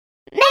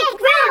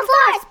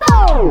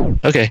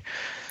Okay.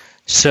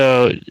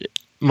 So,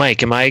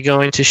 Mike, am I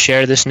going to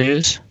share this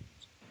news?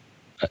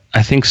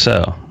 I think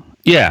so.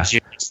 Yeah. You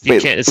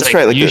Wait, can't. It's let's like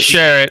try it like You this.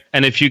 share it,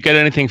 and if you get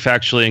anything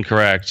factually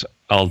incorrect,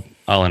 I'll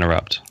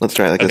interrupt. Let's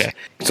try it like Okay.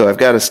 this. So I've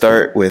got to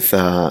start with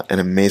an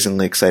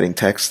amazingly exciting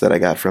text that I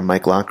got from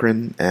Mike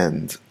Loughran,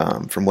 and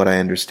from what I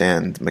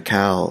understand,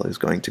 Macau is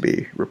going to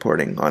be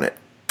reporting on it.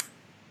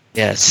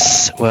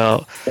 Yes.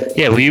 Well,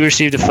 yeah, we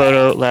received a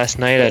photo last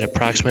night at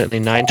approximately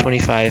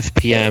 9:25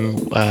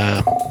 p.m.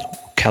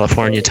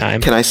 California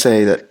time. Can I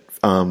say that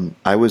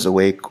I was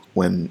awake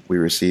when we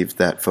received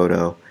that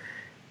photo,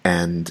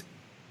 and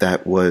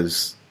that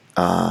was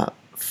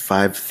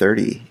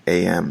 5:30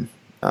 a.m.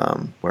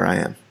 Where I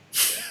am.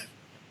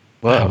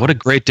 Wow, what a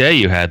great day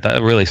you had.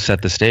 That really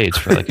set the stage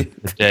for like a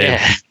day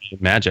Yeah.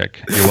 of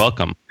magic. You're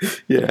welcome.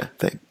 Yeah,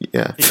 and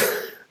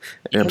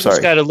I'm You sorry.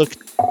 just got to look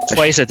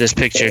twice at this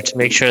picture to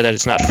make sure that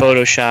it's not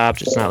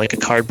photoshopped. It's not like a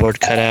cardboard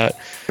cutout.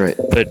 Right.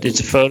 But it's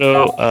a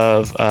photo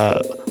of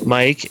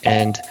Mike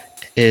and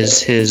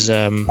his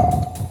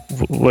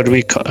what do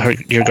we call her?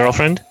 Your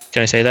girlfriend?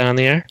 Can I say that on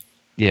the air?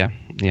 Yeah.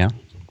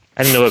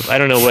 I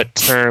don't know what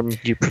term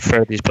you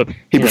prefer. These, but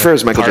He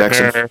prefers Michael partner.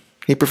 Jackson.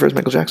 He prefers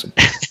Michael Jackson.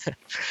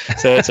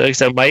 So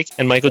Mike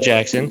and Michael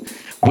Jackson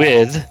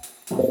with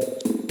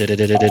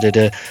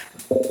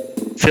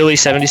Philly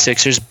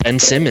 76ers Ben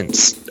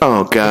Simmons.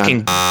 Oh God,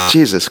 Looking-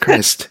 Jesus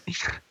Christ!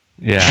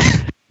 Yeah.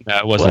 No,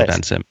 it wasn't What?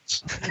 Ben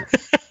Simmons.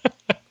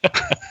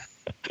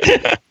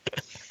 I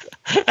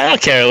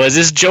don't care. It was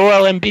this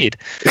Joel Embiid.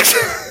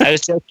 I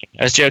was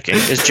joking.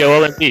 It's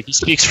Joel Embiid. He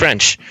speaks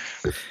French.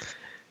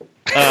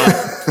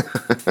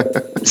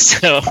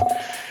 So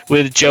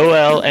with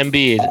Joel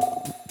Embiid,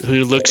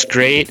 who looks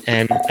great,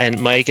 and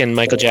Mike and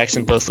Michael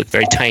Jackson both look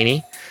very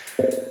tiny.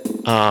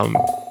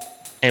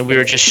 And we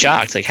were just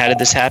shocked. Like, how did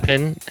this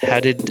happen?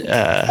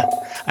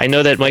 I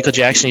know that Michael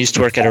Jackson used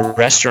to work at a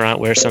restaurant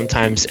where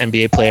sometimes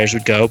NBA players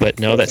would go, but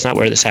no, that's not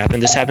where this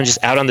happened. This happened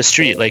just out on the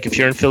street. Like, if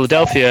you're in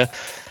Philadelphia,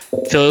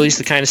 Philly's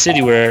the kind of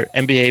city where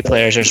NBA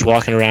players are just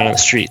walking around on the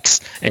streets,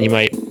 and you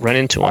might run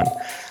into one.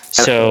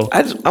 So,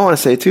 I want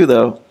to say too,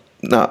 though.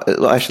 No,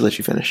 I should let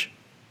you finish.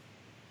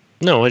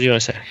 no, what do you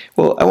want to say?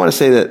 Well, I want to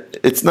say that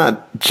it's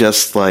not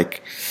just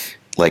like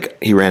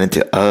he ran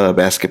into a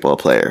basketball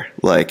player.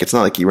 Like, it's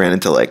not like he ran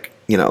into like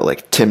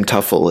Tim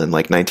Tuffle in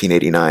like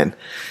 1989.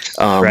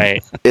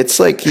 Right. It's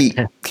like he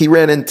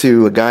ran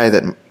into a guy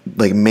that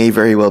like may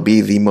very well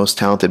be the most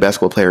talented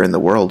basketball player in the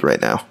world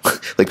right now.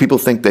 Like, people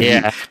think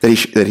that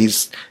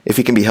he's if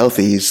he can be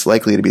healthy, he's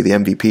likely to be the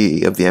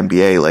MVP of the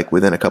NBA like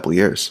within a couple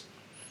years.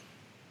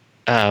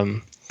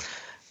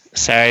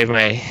 Sorry,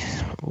 my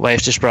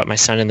wife just brought my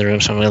son in the room,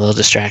 so I'm a little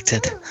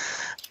distracted.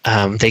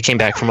 They came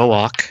back from a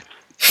walk.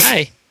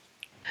 Hi.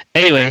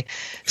 Anyway,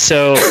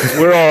 so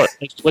we're all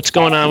like, what's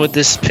going on with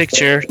this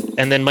picture?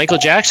 And then Michael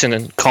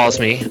Jackson calls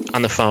me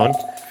on the phone,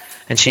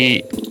 and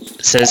she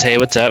says, "Hey,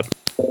 what's up?"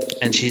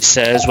 And she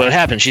says, "What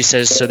happened?" She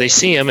says, so they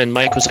see him, and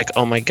Mike was like,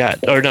 "Oh my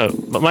God." Or no,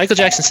 Michael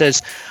Jackson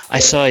says, "I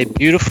saw a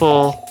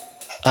beautiful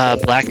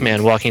black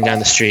man walking down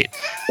the street."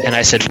 And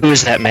I said, "Who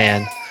is that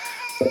man?"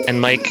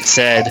 And Mike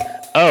said,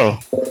 "Oh,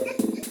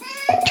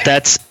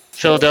 that's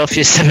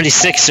Philadelphia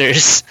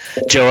 76ers,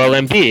 Joel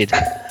Embiid."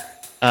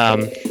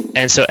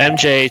 And so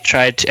MJ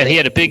tried to, and he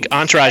had a big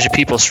entourage of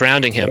people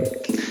surrounding him.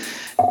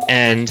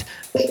 And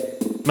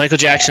Michael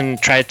Jackson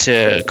tried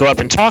to go up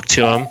and talk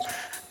to him,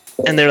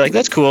 and they're like,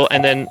 "That's cool."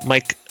 And then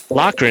Mike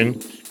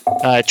Loughran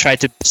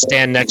tried to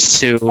stand next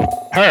to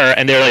her,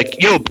 and they're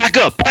like, "Yo, back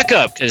up,"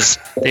 because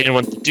they didn't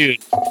want the dude.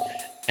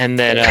 And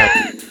then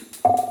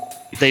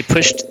they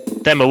pushed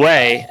them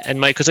away, and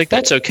Mike was like,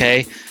 "That's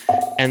okay."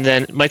 And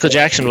then Michael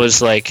Jackson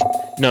was like,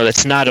 "No,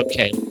 that's not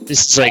okay.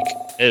 This is like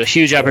a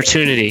huge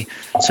opportunity."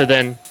 So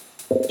then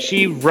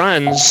she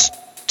runs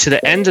to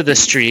the end of the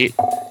street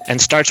and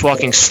starts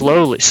walking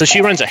slowly. So she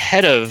runs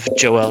ahead of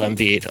Joel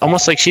Embiid,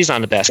 almost like she's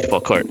on the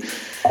basketball court.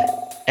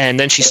 And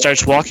then she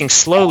starts walking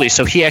slowly,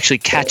 so he actually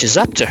catches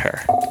up to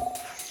her.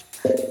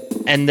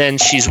 And then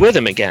she's with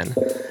him again.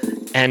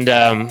 And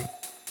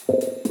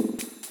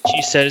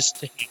she says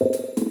to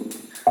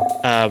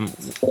him,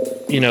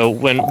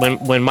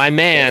 when my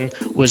man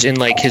was in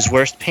like his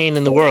worst pain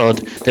in the world,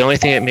 the only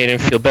thing that made him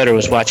feel better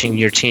was watching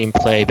your team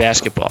play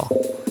basketball.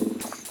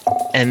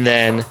 And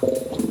then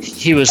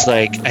he was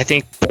like, I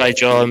think probably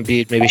Joel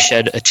Embiid maybe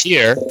shed a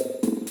tear.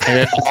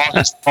 And then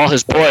all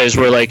his boys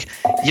were like,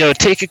 "Yo,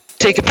 take a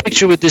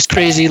picture with this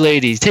crazy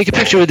lady. Take a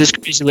picture with this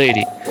crazy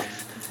lady."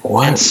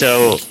 What? And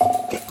so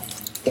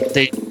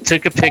they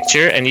took a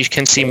picture, and you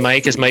can see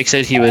Mike, as Mike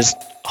said, he was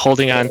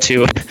holding on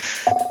to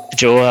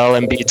Joel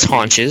Embiid's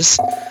haunches.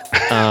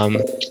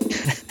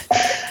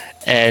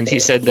 And he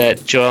said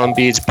that Joel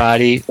Embiid's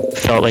body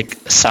felt like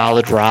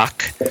solid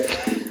rock.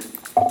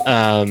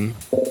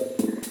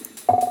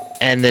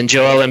 And then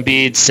Joel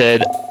Embiid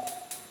said,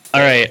 "All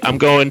right, I'm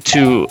going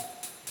to,"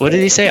 what did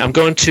he say? "I'm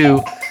going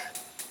to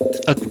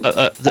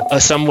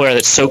somewhere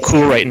that's so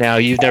cool right now,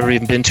 you've never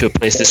even been to a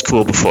place this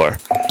cool before."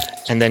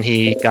 And then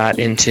he got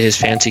into his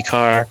fancy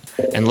car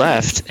and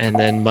left. And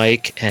then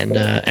Mike and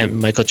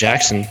Michael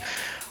Jackson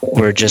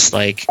were just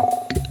like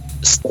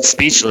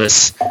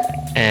speechless,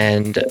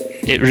 and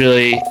it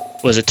really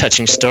was a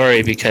touching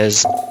story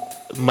because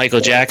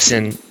Michael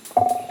Jackson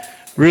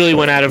really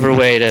went out of her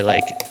way to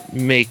like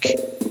make.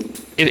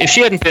 If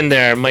she hadn't been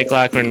there, Mike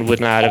Laughlin would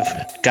not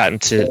have gotten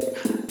to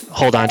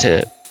hold on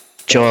to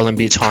Joel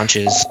Embiid's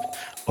haunches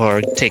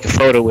or take a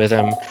photo with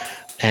him,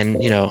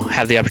 and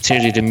have the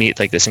opportunity to meet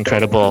like this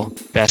incredible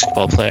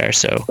basketball player.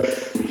 So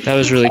that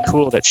was really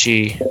cool that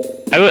she.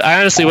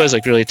 I honestly was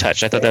like really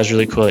touched. I thought that was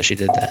really cool that she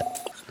did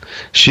that.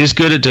 She's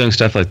good at doing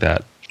stuff like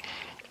that.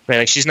 Right,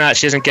 like she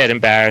doesn't get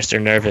embarrassed or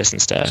nervous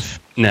and stuff.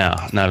 No,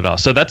 not at all.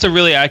 So that's a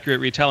really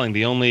accurate retelling.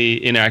 The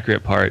only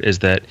inaccurate part is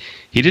that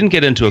he didn't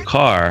get into a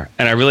car,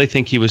 and I really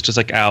think he was just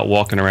like out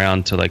walking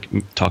around to like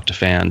talk to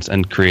fans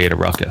and create a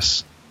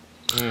ruckus.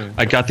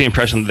 I got the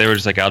impression that they were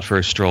just like out for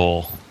a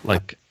stroll,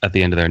 like at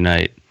the end of their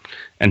night,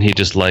 and he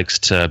just likes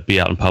to be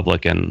out in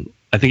public, and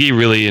I think he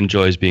really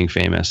enjoys being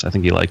famous. I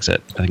think he likes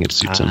it. I think it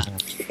suits him.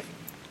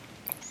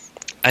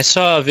 I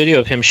saw a video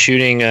of him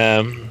shooting.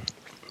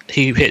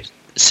 He hit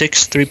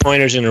 6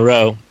 3-pointers in a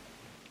row,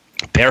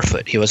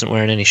 barefoot. He wasn't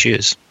wearing any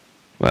shoes.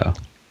 Wow.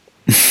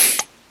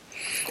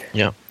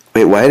 Yeah.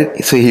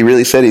 Wait, so he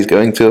really said he's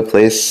going to a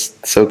place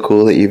so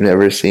cool that you've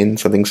never seen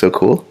something so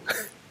cool?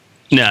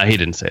 No, he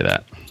didn't say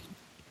that.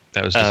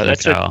 That was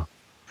just No,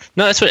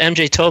 that's what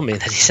MJ told me,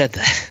 that he said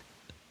that.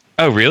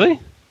 Oh, really?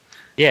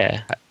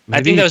 Yeah. Maybe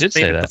I think that was did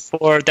say that.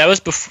 before. That was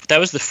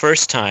the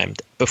first time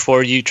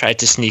before you tried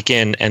to sneak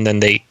in, and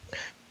then they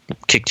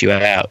kicked you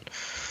out.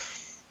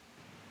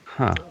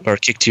 Huh. Or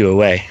kicked you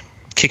away.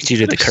 Kicked you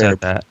to the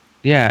curb. That.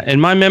 Yeah, in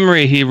my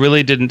memory, he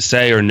really didn't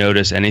say or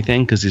notice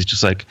anything because he's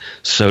just like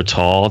so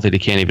tall that he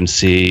can't even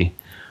see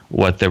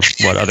what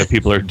other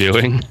people are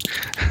doing.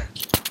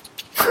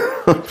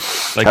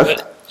 Like,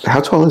 how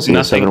tall is he?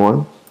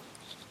 7'1"?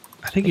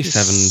 I think he's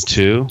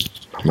 7'2".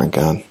 Oh my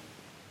god.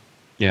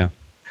 Yeah.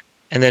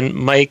 And then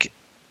Mike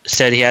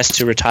said he has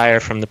to retire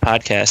from the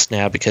podcast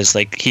now because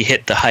like he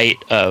hit the height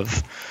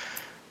of.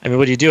 I mean,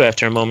 what do you do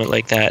after a moment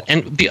like that?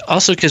 And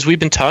also because we've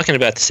been talking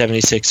about the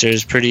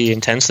 76ers pretty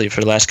intensely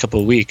for the last couple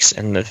of weeks,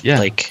 and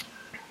Yeah,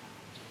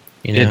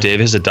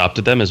 Dave has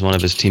adopted them as one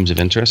of his teams of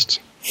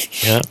interest.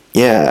 Yeah.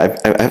 Yeah,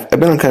 I've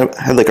been on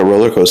had like a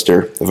roller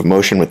coaster of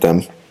emotion with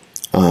them,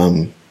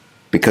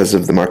 because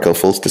of the Markelle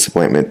Fultz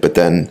disappointment. But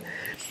then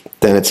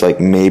it's like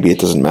maybe it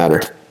doesn't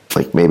matter.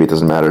 Like maybe it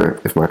doesn't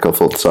matter if Markelle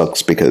Fultz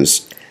sucks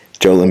because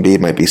Joel Embiid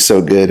might be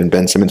so good and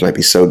Ben Simmons might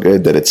be so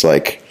good that it's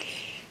like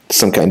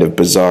some kind of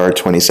bizarre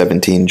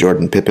 2017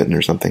 Jordan Pippen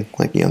or something,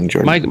 like young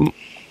Jordan.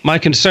 My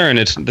concern,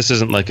 this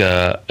isn't like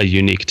a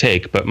unique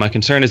take, but my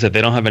concern is that they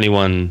don't have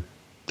anyone,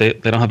 they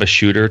don't have a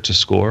shooter to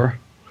score.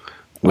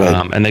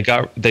 Right. And they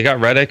got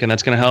Redick, and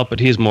that's going to help, but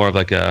he's more of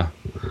like a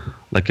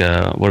what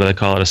do they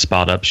call it, a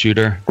spot up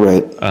shooter.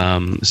 Right.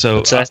 So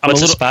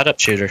what's a spot up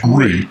shooter?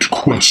 Great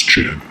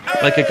question.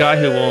 Like a guy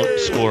who won't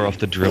score off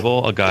the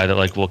dribble, a guy that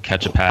like will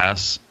catch a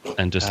pass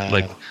and just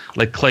like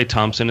Klay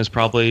Thompson is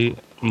probably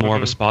more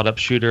of a spot up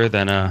shooter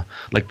than a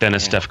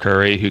Steph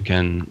Curry who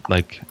can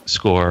like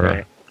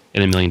score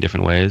in a million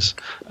different ways.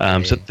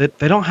 So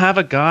they don't have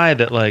a guy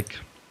that like,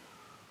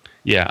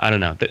 I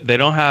don't know. They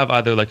don't have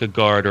either like a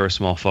guard or a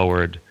small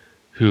forward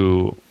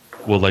who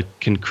will like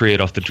can create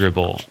off the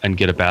dribble and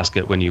get a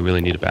basket when you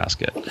really need a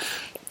basket.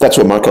 That's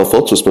what Markelle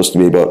Fultz was supposed to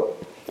be about.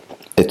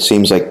 It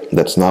seems like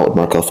that's not what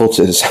Markelle Fultz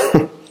is,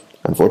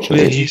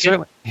 unfortunately.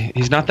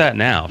 He's not that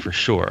now, for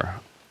sure.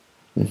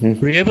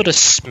 Mm-hmm. Were you able to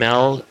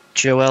smell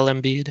Joel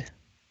Embiid?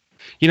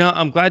 You know,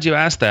 I'm glad you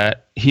asked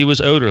that. He was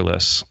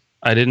odorless.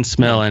 I didn't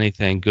smell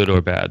anything good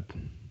or bad.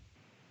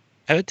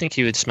 I would think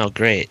he would smell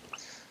great.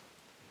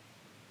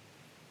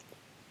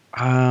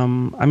 I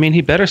mean,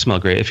 he better smell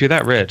great. If you're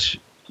that rich,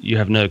 you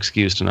have no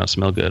excuse to not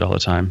smell good all the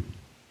time.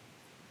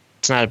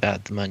 It's not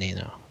about the money,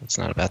 though. It's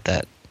not about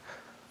that.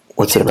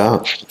 What's it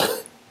about?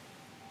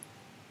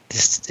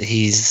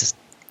 He's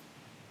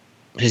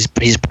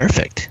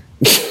perfect.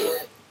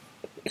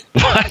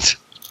 What?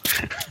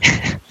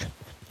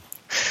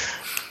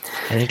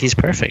 I think he's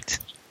perfect.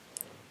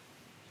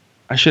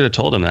 I should have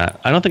told him that.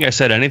 I don't think I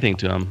said anything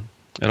to him.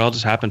 It all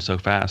just happened so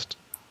fast.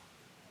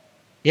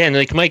 Yeah, and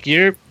like Mike,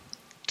 you're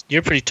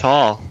pretty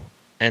tall,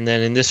 and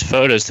then in this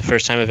photo is the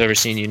first time I've ever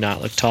seen you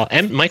not look tall.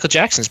 And Michael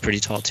Jackson's pretty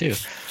tall too.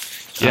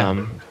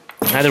 Yeah.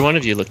 Neither one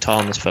of you look tall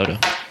in this photo.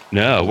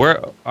 No,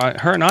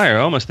 her and I are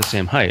almost the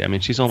same height. I mean,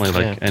 she's only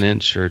like an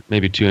inch or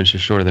maybe 2 inches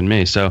shorter than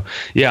me. So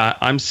yeah,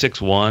 I'm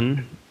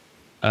 6'1",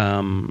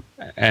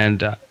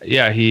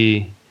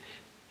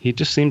 he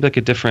just seemed like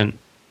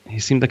he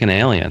seemed like an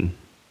alien.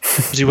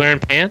 Was he wearing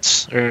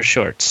pants or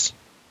shorts?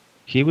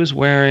 He was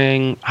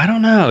wearing, I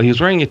don't know, he was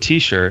wearing a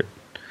t-shirt.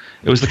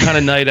 It was the kind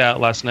of night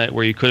out last night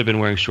where you could have been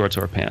wearing shorts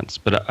or pants,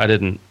 but I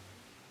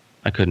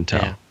couldn't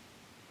tell. Yeah.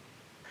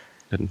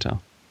 Couldn't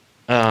tell.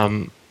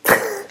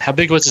 How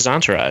big was his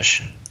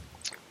entourage?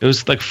 It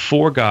was like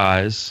 4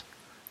 guys,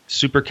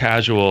 super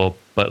casual,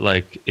 but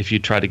like if you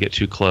try to get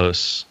too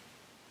close,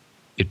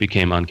 it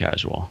became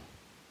uncasual.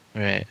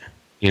 Right.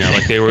 You know,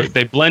 like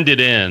they blended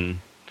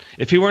in.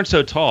 if he weren't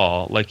so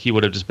tall, like he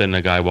would have just been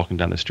a guy walking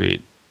down the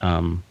street.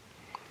 And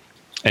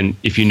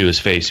if you knew his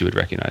face, you would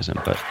recognize him.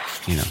 But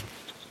he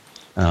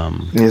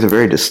has a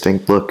very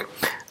distinct look.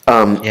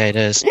 Yeah, it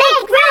is. Make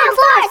room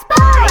for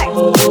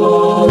sports!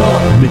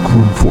 Make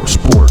room for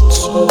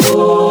sports.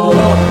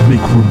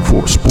 Make room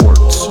for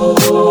sports.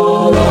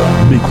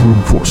 Make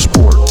room for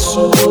sports.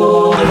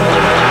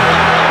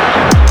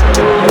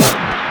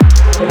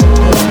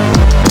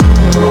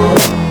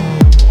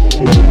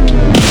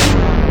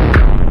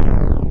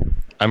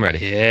 I'm ready.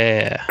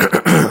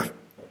 Yeah.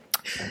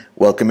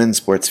 Welcome in,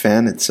 sports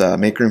fan. It's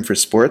Make Room for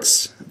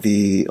Sports,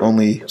 the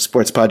only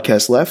sports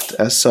podcast left.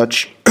 As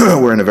such,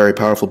 we're in a very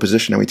powerful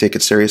position and we take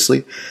it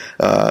seriously.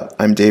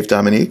 I'm Dave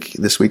Dominique,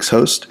 this week's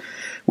host.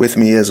 With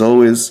me, as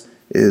always,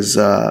 is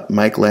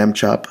Mike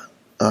Lambchop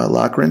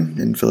Loughran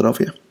in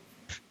Philadelphia.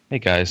 Hey,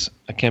 guys.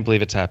 I can't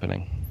believe it's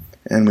happening.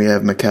 And we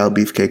have Mikal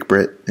Beefcake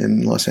Britt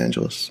in Los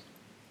Angeles.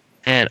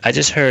 And I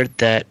just heard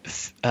that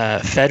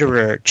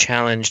Federer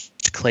challenged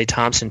Klay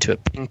Thompson to a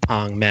ping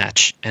pong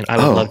match, and I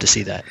would love to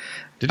see that.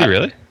 Did he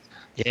really?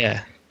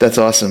 Yeah. That's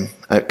awesome.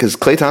 Because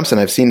Klay Thompson,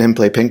 I've seen him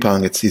play ping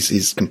pong.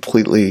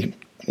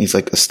 He's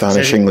like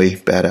astonishingly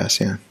badass.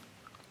 Yeah.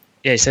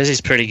 Yeah, he says he's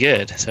pretty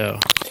good. So.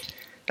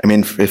 I mean,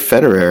 if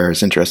Federer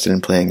is interested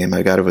in playing him,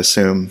 I got to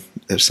assume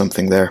there's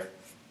something there.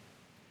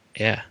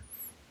 Yeah.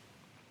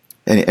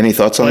 Any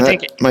thoughts on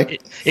that,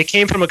 Mike? It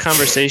came from a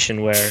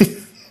conversation where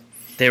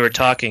they were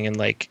talking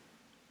and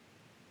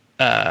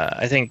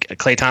I think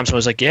Klay Thompson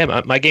was like,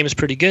 yeah, my game is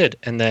pretty good.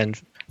 And then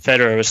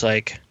Federer was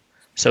like,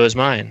 so is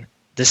mine.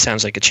 This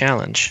sounds like a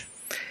challenge.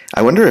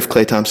 I wonder if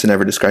Klay Thompson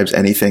ever describes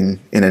anything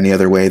in any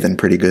other way than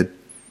pretty good.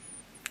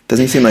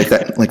 Doesn't he seem like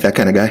that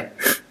kind of guy?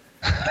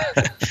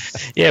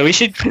 Yeah, we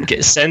should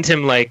send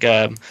him like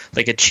a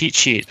cheat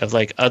sheet of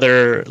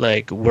other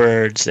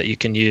words that you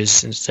can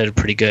use instead of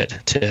pretty good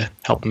to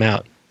help him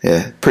out.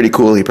 Yeah, pretty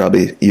cool. I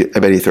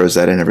bet he throws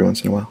that in every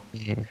once in a while.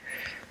 Mm-hmm.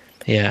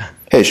 Yeah.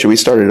 Hey, should we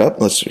start it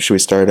up? Should we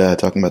start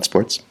talking about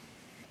sports?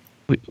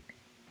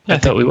 I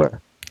thought we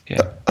were.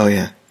 Yeah. Oh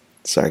yeah.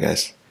 Sorry,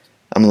 guys.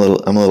 I'm a little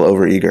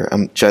overeager.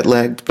 I'm jet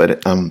lagged,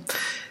 but I'm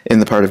in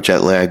the part of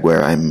jet lag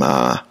where I'm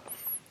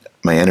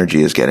my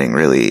energy is getting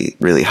really,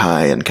 really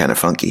high and kind of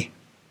funky.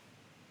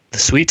 The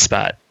sweet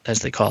spot, as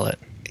they call it.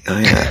 Oh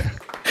yeah.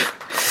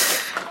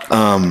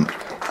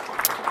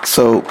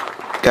 So,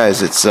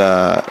 guys, it's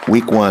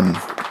week 1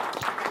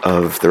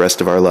 of the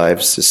rest of our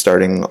lives is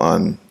starting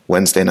on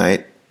Wednesday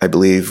night, I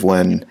believe,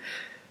 when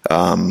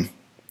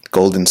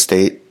Golden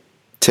State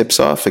tips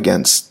off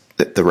against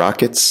the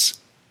Rockets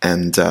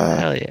and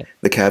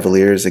the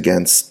Cavaliers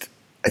against,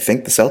 I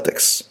think, the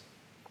Celtics.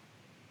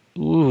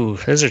 Ooh,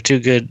 those are two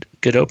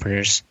good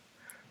openers.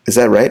 Is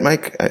that right,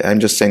 Mike? I'm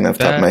just saying that off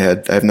the top of my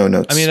head. I have no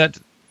notes. I mean,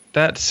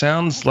 that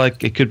sounds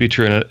like it could be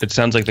true, and it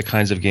sounds like the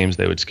kinds of games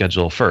they would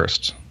schedule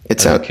first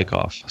as a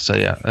kickoff. So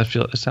yeah,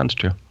 it sounds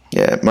true.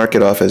 Yeah, mark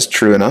it off as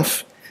true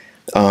enough.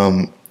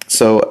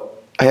 So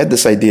I had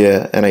this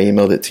idea, and I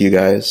emailed it to you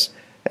guys,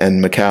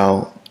 and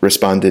Mikal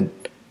responded,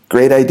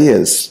 "Great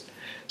ideas."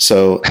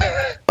 So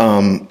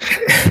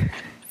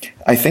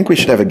I think we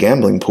should have a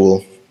gambling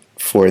pool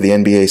for the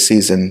NBA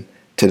season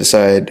to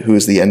decide who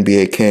is the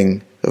NBA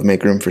king of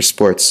Make Room for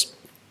Sports.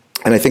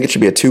 And I think it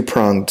should be a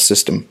 2-pronged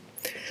system.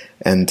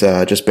 And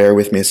just bear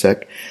with me a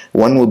sec.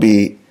 One will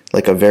be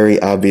like a very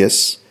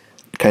obvious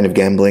kind of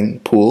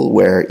gambling pool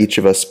where each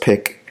of us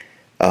pick,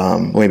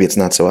 maybe it's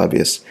not so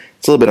obvious.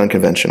 It's a little bit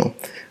unconventional,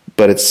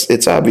 but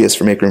it's obvious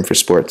for Make Room for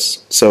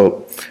Sports.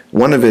 So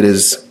one of it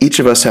is each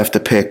of us have to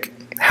pick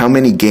how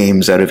many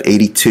games out of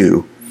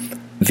 82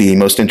 the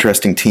most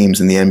interesting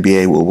teams in the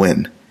NBA will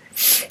win.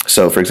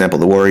 So, for example,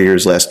 the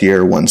Warriors last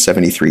year won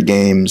 73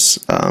 games,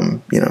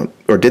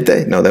 or did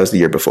they? No, that was the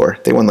year before.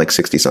 They won like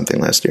 60-something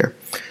last year.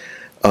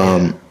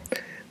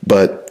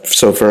 But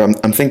so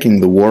I'm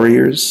thinking the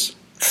Warriors,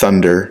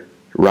 Thunder,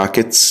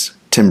 Rockets,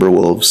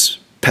 Timberwolves,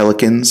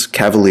 Pelicans,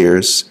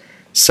 Cavaliers,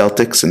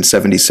 Celtics, and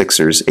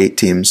 76ers, 8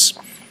 teams.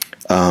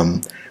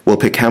 We'll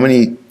pick how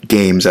many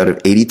games out of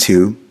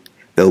 82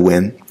 they'll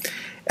win.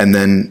 And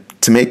then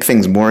to make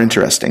things more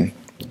interesting,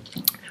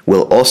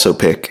 we'll also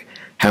pick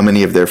how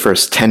many of their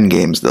first 10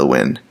 games they'll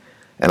win.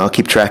 And I'll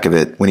keep track of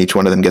it when each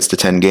one of them gets to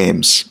 10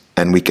 games,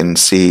 and we can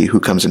see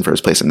who comes in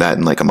first place in that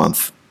in like a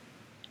month.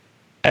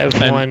 I have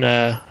one.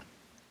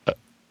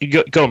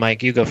 Go,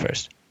 Mike. You go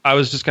first. I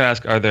was just going to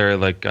ask, are there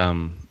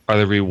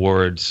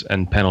rewards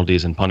and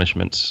penalties and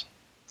punishments?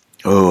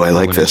 Oh, I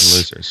like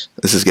this.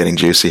 This is getting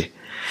juicy.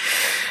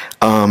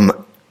 I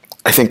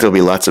think there'll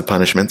be lots of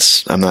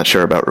punishments. I'm not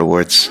sure about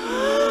rewards.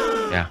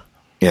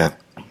 Yeah.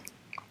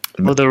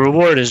 Well, the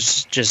reward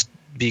is just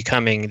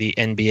becoming the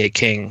NBA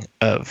king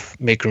of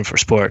Make Room for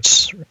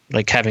Sports,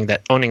 like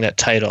owning that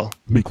title.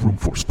 Make Room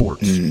for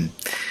Sports.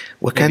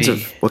 What kinds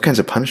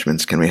of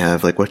punishments can we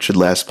have? Like, what should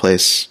last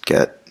place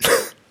get?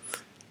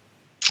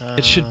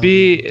 It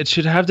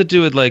should have to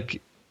do with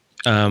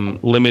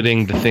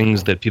limiting the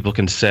things that people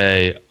can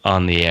say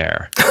on the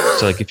air.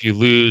 So like if you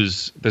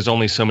lose, there's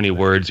only so many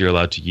words you're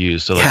allowed to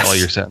use. So like all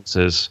your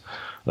sentences,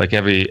 Like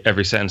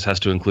every sentence has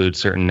to include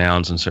certain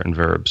nouns and certain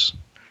verbs.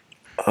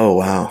 Oh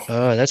wow,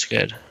 Oh, that's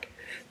good.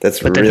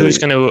 that's But really. then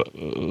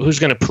who's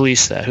gonna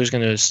police that? Who's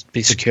gonna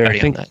be security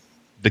I think on that?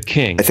 the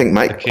king. I think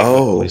Mike. The king would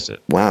Oh police it.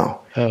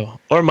 wow. Oh,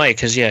 or Mike,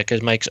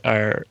 because Mike's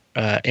our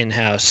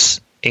in-house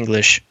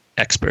English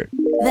expert.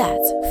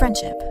 That's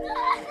friendship.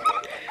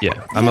 Yeah,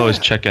 I'm always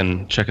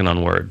checking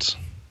on words.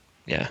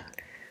 Yeah,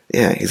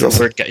 Yeah, he's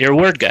also you're a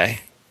word guy.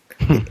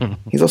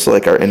 he's also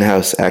like our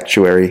in-house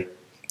actuary.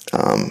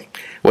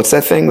 What's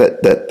that thing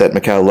that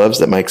Macau loves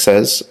that Mike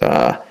says?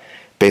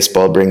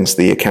 Baseball brings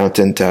the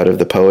accountant out of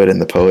the poet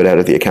and the poet out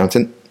of the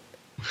accountant.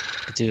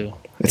 I do.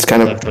 It's I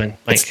kind of loved when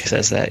Mike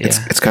says that. Yeah,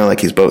 It's kind of like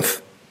he's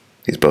both.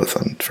 He's both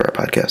on for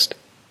our podcast.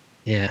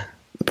 yeah.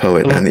 The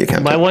poet Well, and the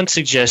accountant my one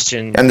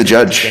suggestion and the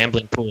judge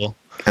gambling pool.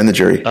 and the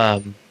jury.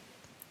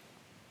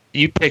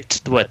 You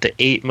picked the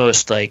 8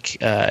 most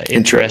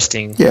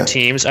interesting Yeah.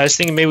 teams. I was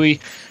thinking maybe we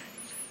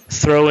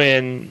throw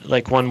in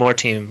like one more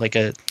team, like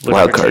a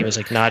Wild card. team is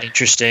like not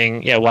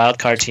interesting. Yeah, wild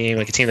card team,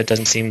 like a team that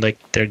doesn't seem like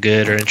they're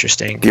good or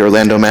interesting. The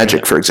Orlando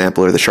Magic, for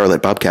example, or the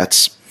Charlotte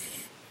Bobcats.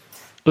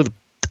 Ooh,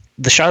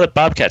 the Charlotte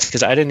Bobcats,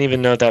 because I didn't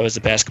even know that was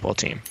a basketball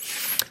team.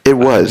 It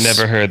was.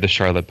 Never heard the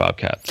Charlotte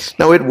Bobcats.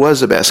 No, it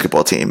was a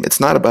basketball team. It's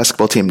not a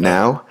basketball team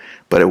now,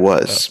 but it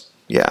was.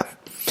 Yeah.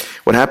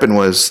 What happened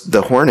was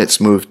the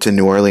Hornets moved to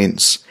New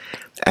Orleans,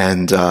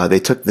 and they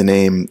took the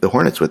name the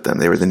Hornets with them.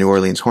 They were the New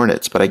Orleans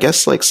Hornets. But I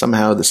guess like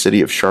somehow the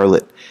city of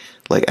Charlotte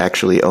like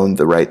actually owned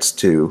the rights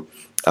to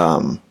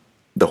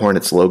the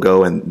Hornets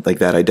logo and like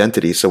that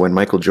identity. So when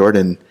Michael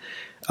Jordan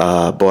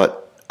bought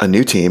a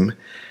new team,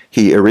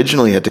 he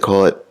originally had to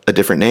call it a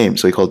different name.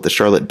 So he called it the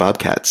Charlotte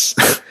Bobcats.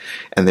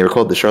 And they were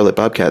called the Charlotte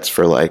Bobcats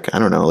for like, I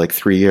don't know, like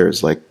 3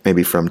 years, like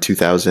maybe from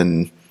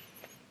 2000,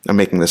 I'm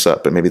making this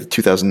up, but maybe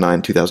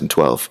 2009,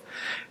 2012.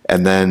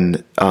 And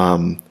then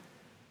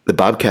the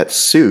Bobcats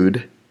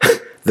sued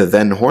the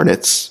then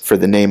Hornets for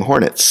the name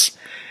Hornets.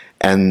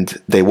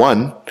 And they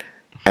won.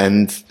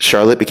 And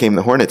Charlotte became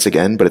the Hornets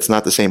again, but it's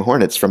not the same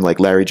Hornets from like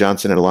Larry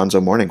Johnson and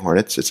Alonzo Mourning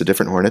Hornets. It's a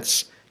different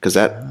Hornets because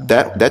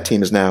that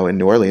team is now in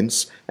New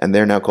Orleans, and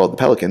they're now called the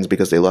Pelicans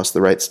because they lost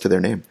the rights to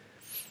their name.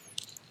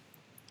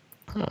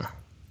 Huh.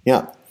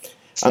 Yeah.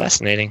 It's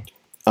fascinating.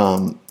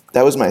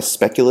 That was my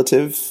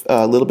speculative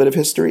little bit of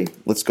history.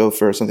 Let's go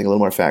for something a little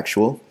more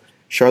factual.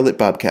 Charlotte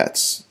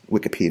Bobcats,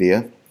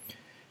 Wikipedia.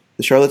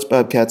 The Charlotte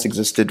Bobcats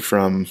existed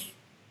from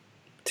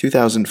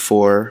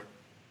 2004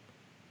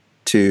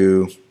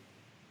 to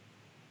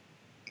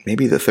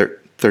maybe the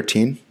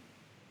 13,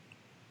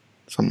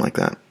 something like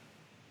that.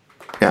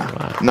 Yeah,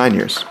 Wow. 9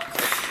 years.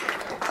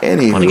 I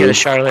want to get a Anywho,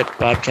 Charlotte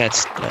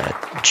Bobcats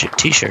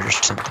T-shirt or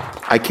something.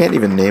 I can't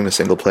even name a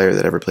single player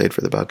that ever played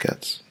for the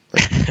Bobcats.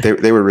 Like,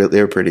 they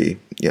were pretty,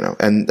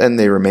 and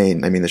they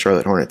remain. I mean, the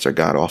Charlotte Hornets are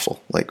god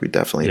awful. Like we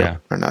definitely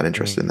are not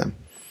interested in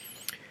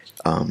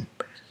them.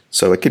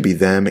 So it could be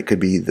them. It could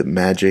be the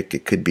Magic.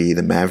 It could be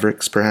the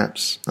Mavericks,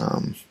 perhaps.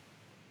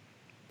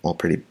 All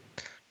pretty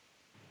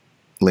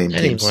lame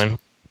teams. Anyone.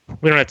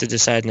 We don't have to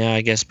decide now,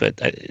 I guess, but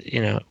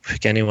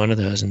pick any one of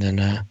those, and then.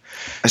 I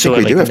think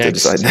we do have to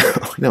decide now.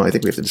 No, I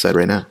think we have to decide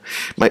right now.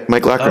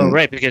 Mike Loughran. Oh,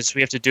 right, because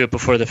we have to do it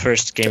before the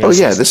first game. Oh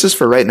yeah, this is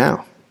for right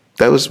now.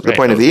 That was the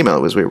point of the email.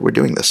 Was we're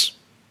doing this.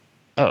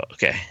 Oh,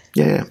 okay.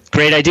 Yeah.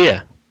 Great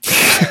idea.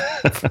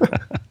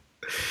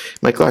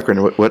 Mike Loughran,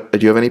 what do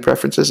you have any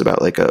preferences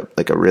about like a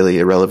really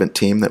irrelevant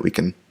team that we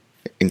can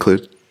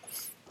include?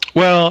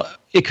 Well,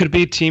 it could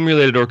be team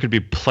related or it could be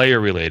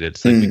player related.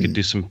 So we could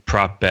do some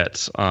prop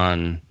bets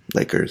on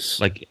Lakers,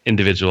 like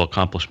individual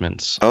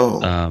accomplishments. Oh,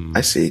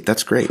 I see.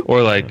 That's great.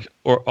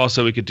 Or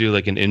also we could do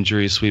like an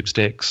injury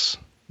sweepstakes.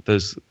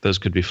 Those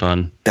could be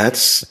fun.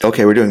 That's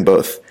okay. We're doing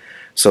both.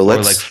 So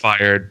let's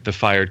or like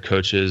fired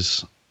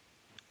coaches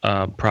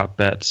prop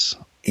bets.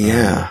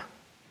 Yeah.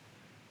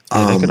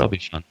 That could all be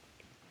fun.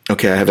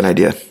 Okay, I have an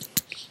idea.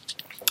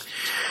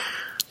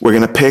 We're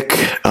gonna pick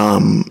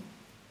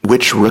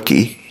which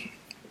rookie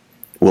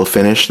will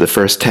finish the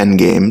first 10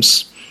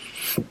 games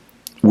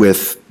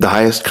with the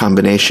highest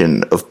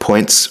combination of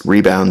points,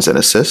 rebounds, and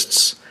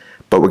assists,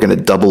 but we're going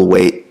to double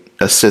weight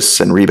assists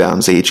and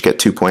rebounds. They each get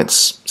 2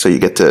 points, so you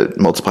get to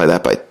multiply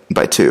that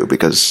by 2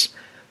 because,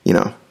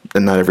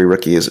 not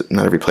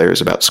every player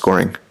is about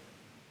scoring.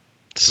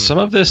 Some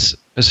of this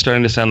is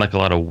starting to sound like a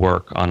lot of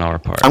work on our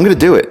part. I'm going to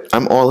do it.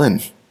 I'm all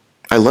in.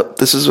 I love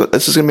this is going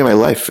to be my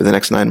life for the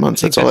next 9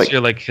 months. That's all.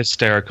 Your like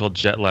hysterical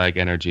jet lag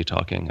energy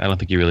talking. I don't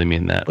think you really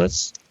mean that.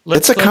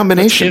 It's a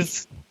combination.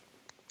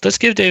 Let's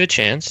give Dave a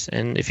chance,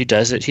 and if he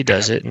does it, he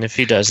does it, and if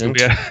he doesn't,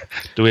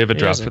 do we have a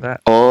drop for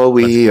that? All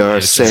we are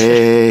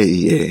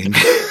saying,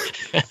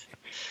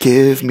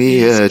 give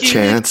me a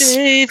chance.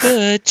 Give Dave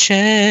a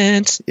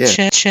chance.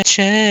 Yeah.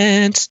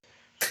 Chance.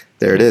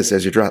 There it is.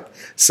 There's your drop.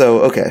 So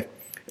okay,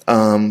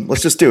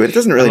 let's just do it. It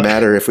doesn't really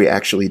matter if we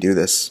actually do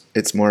this.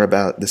 It's more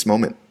about this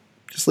moment.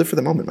 Just live for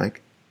the moment,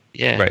 Mike.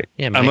 Yeah. Right.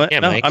 Yeah, Mike.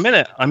 Mike. I'm in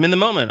it. I'm in the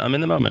moment.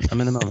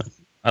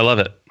 I love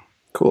it.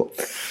 Cool.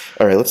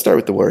 All right, let's start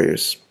with the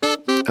Warriors.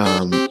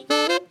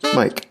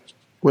 Mike,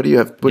 What do you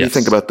have? What do you Yes.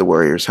 think about the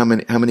Warriors? How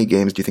many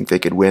games do you think they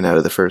could win out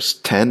of the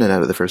first 10 and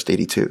out of the first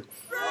 82?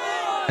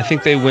 I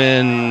think they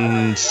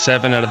win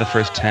 7 out of the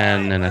first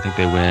 10, and I think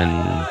they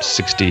win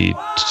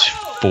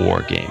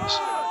 64 games.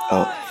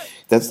 Oh,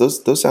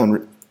 those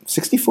sound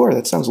 64.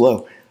 That sounds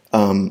low,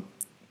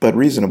 but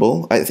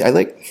reasonable. I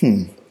like.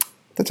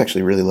 That's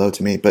actually really low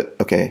to me. But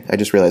okay, I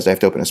just realized I have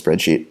to open a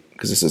spreadsheet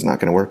because this is not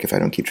going to work if I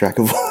don't keep track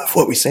of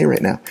what we say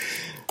right now.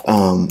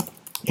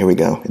 Here we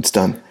go. It's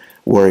done.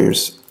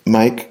 Warriors.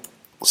 Mike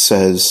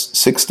says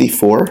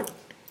 64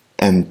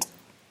 and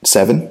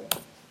 7.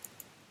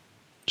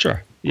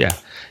 Sure. Yeah.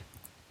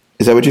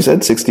 Is that what you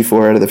said?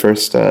 64 out of the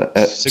first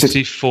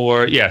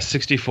 64. Yeah,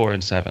 64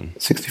 and 7.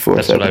 64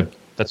 That's 7.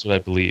 That's what I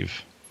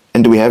believe.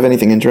 And do we have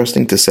anything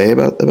interesting to say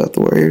about the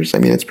Warriors? I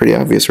mean, it's pretty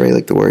obvious, right?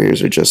 Like the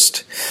Warriors are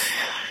just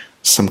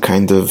some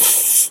kind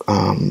of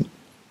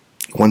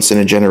once in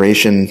a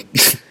generation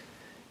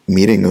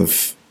meeting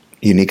of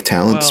unique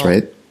talents, Well,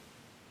 right?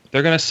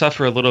 They're going to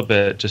suffer a little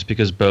bit just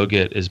because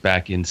Bogut is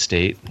back in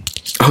state.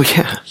 Oh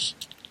yeah.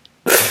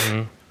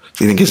 Mm-hmm.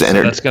 Do you think his So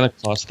energy? that's going to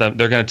cost them.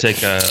 They're going to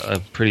take a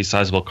pretty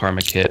sizable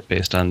karmic hit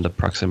based on the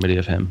proximity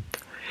of him.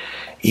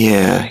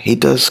 Yeah, he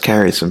does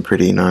carry some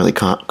pretty gnarly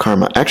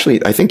karma.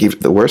 Actually, I think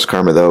the worst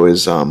karma though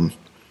is the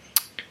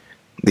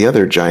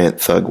other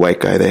giant thug white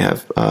guy they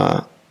have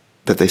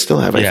that they still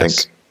have. Yes. I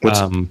think. What's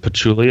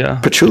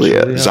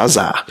Pachulia?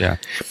 Zaza. Yeah.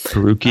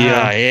 Perugia.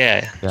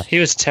 Yeah. He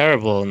was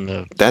terrible in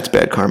the That's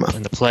bad karma.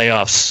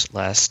 playoffs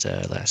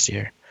last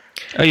year.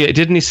 Oh yeah,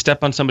 didn't he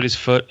step on somebody's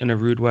foot in a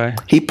rude way?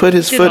 He put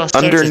his Did all foot sorts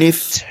of-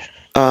 underneath.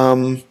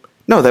 No,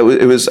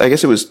 it was. I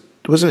guess it was.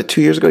 Wasn't it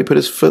 2 years ago? He put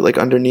his foot like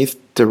underneath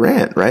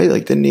Durant, right?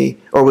 Like, didn't he?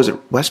 Or was it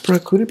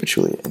Westbrook? Who did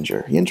Pachulia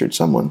injure? He injured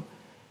someone.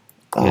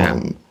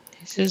 Yeah.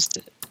 He's just.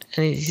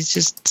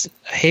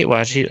 I hate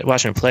watching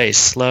him play. He's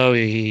slow.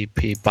 He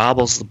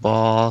bobbles the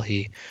ball.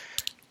 He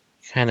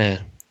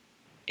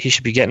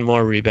should be getting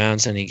more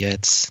rebounds than he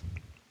gets.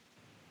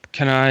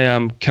 Can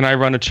I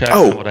run a check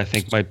Oh. on what I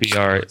think might be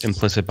our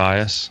implicit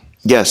bias?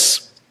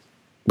 Yes,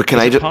 but can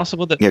Is I it just?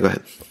 possible that? Yeah, go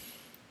ahead.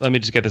 Let me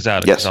just get this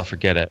out Yes. because I'll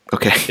forget it.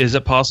 Okay. Is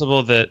it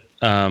possible that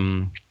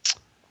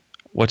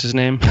what's his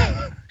name,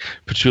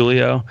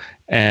 Pachulio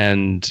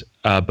and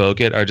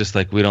Bogut are just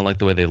like, we don't like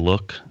the way they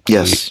look?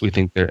 Yes. We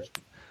think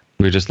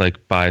we're just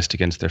like biased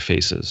against their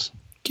faces.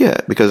 Yeah,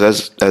 because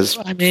as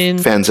I mean,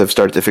 fans have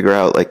started to figure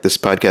out, like this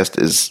podcast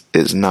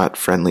is not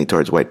friendly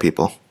towards white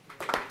people.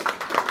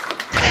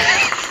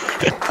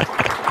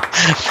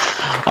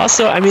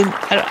 also, I mean,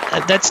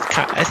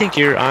 I think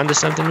you're onto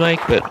something, Mike.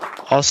 But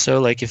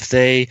also, like, if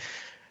they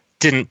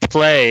didn't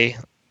play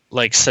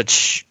like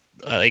such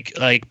like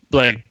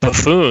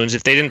buffoons,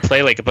 if they didn't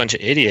play like a bunch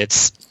of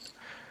idiots,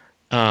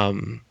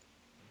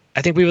 I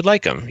think we would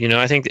like them. You know,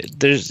 I think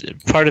there's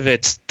part of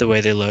it's the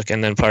way they look,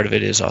 and then part of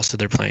it is also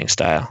their playing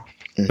style.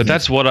 But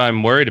that's what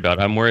I'm worried about.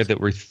 I'm worried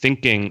that we're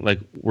thinking, like,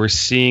 we're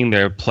seeing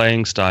their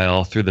playing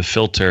style through the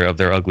filter of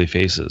their ugly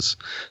faces.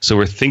 So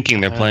we're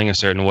thinking they're playing a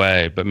certain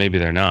way, but maybe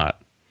they're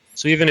not.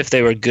 So even if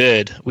they were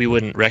good, we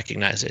wouldn't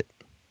recognize it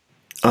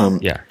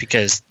Yeah.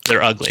 because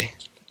they're ugly.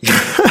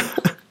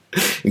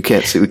 We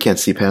can't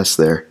see past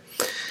there.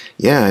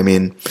 Yeah, I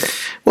mean,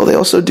 well, they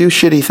also do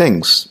shitty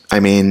things. I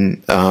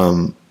mean,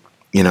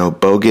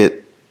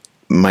 Bogut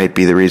might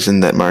be the reason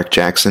that Mark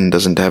Jackson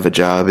doesn't have a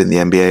job in the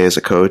NBA as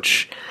a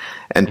coach,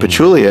 and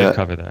Pachulia. Could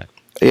cover that.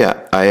 Yeah,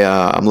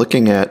 I'm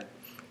looking at.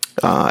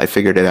 I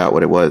figured it out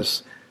what it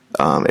was.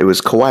 It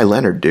was Kawhi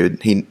Leonard, dude.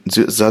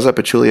 Zaza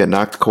Pachulia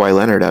knocked Kawhi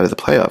Leonard out of the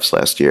playoffs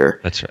last year.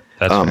 That's right.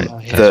 That's right.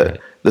 That's right.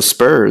 The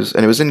Spurs,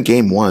 and it was in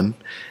Game 1,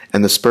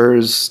 and the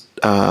Spurs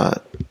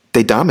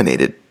they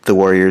dominated the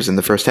Warriors in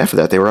the first half of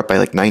that. They were up by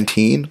like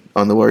 19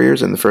 on the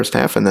Warriors in the first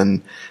half, and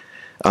then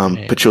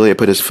Pachulia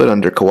put his foot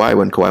under Kawhi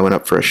when Kawhi went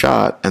up for a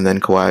shot, and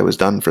then Kawhi was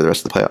done for the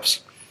rest of the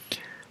playoffs.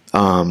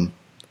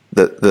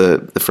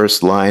 The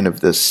first line of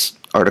this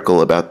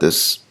article about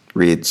this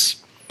reads,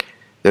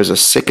 "There's a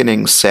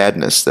sickening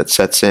sadness that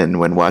sets in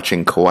when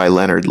watching Kawhi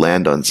Leonard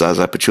land on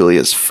Zaza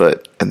Pachulia's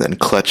foot and then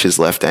clutch his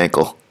left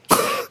ankle,"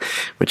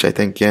 which I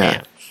think,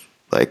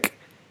 like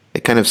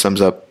it kind of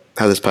sums up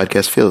how this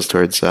podcast feels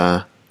towards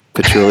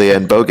Pachulia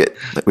and Bogut.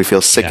 Like we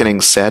feel sickening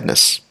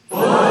sadness.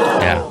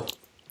 Yeah.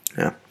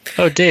 Yeah.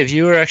 Oh, Dave,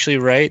 you were actually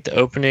right. The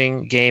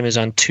opening game is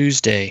on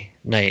Tuesday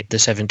night, the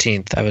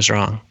 17th. I was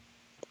wrong.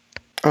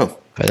 Oh,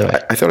 by the way,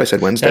 I thought I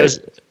said Wednesday.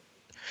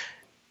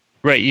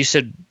 Right. You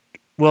said,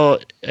 well,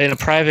 in a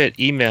private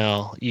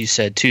email, you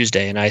said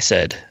Tuesday, and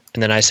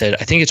then I said,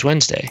 I think it's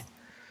Wednesday.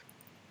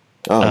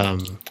 Oh,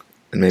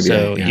 and maybe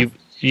so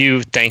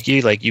you thank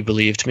you, like you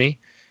believed me,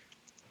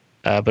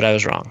 but I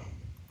was wrong.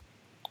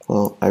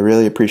 Well, I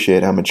really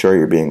appreciate how mature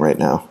you're being right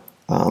now.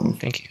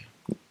 Thank you.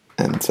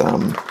 And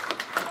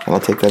I'll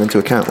take that into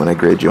account when I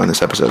grade you on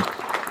this episode.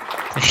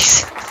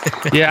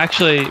 Yeah,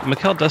 actually,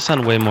 Mikkel does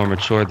sound way more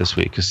mature this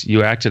week because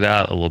you acted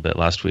out a little bit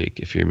last week,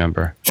 if you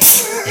remember.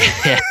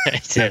 Yeah, I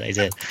did.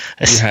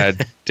 You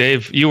had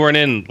Dave. You weren't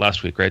in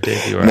last week, right,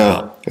 Dave? You were No,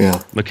 out. yeah.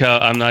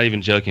 Mikkel, I'm not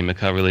even joking.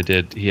 Mikkel really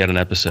did. He had an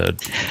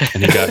episode,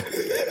 and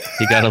he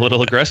he got a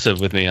little aggressive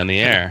with me on the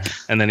air,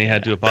 and then he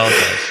had to apologize.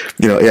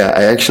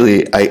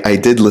 I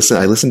did listen.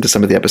 I listened to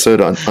some of the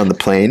episode on the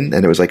plane,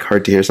 and it was like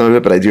hard to hear some of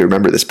it, but I do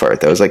remember this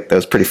part. That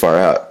was pretty far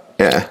out.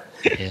 Yeah.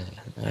 Yeah,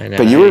 I know.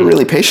 But you were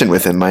really patient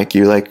with him, Mike.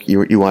 You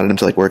wanted him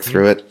to like work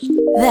through it.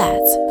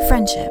 That's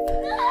friendship.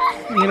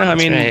 You know, I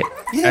mean,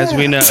 as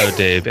we know,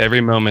 Dave,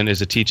 every moment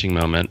is a teaching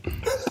moment.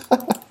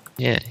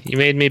 Yeah, you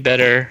made me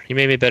better. You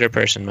made me a better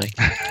person, Mike.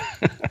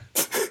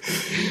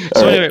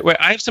 So anyway, wait,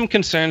 I have some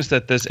concerns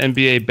that this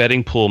NBA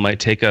betting pool might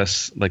take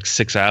us like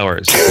 6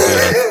 hours.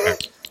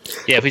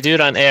 Yeah, if we do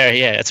it on air,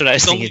 yeah, that's what I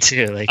was thinking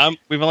too. Like,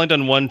 we've only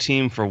done one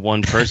team for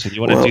one person. You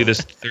want to do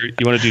this? You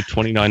want to do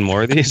 29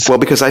 more of these? Well,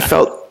 because I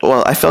felt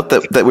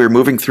that we were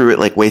moving through it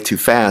like way too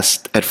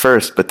fast at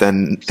first, but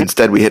then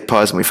instead we hit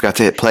pause and we forgot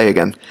to hit play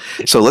again.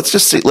 So let's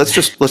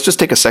just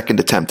take a second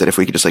attempt at if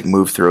we could just like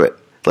move through it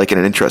like in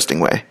an interesting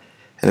way.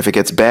 And if it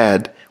gets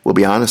bad, we'll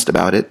be honest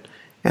about it,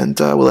 and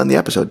we'll end the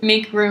episode.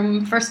 Make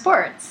room for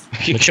sports.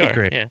 sure,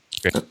 Great. yeah.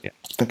 Great. Yeah.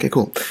 Okay,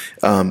 cool.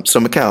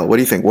 So, Mikal, what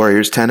do you think?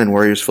 Warriors 10 and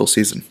Warriors full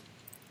season?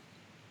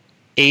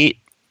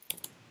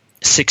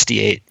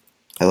 868.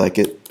 I like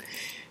it.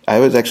 I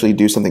would actually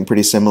do something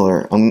pretty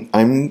similar. I'm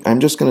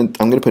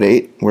gonna put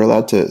 8. We're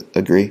allowed to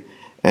agree,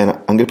 and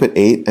I'm gonna put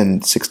 8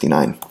 and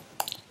 69.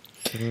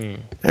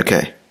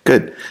 Okay,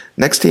 good.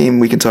 Next team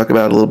we can talk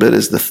about a little bit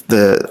is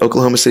the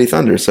Oklahoma City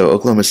Thunder. So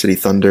Oklahoma City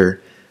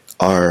Thunder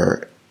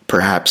are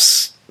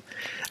perhaps,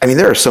 I mean,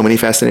 there are so many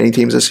fascinating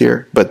teams this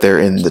year, but they're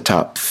in the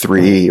top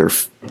 3 or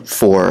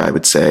 4, I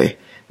would say.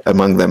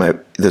 Among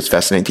them, those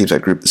fascinating teams, I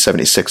grouped the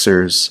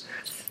 76ers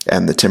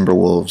and the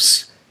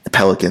Timberwolves, the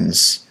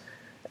Pelicans,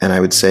 and I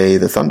would say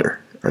the Thunder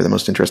are the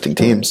most interesting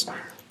teams.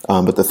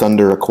 But the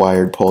Thunder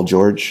acquired Paul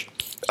George,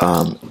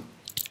 and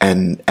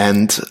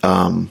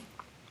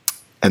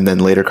then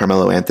later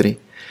Carmelo Anthony,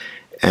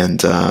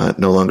 and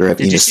no longer have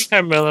Enes. Did you see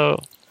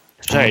Carmelo?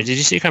 Sorry, did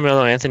you see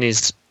Carmelo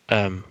Anthony's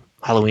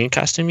Halloween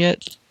costume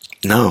yet?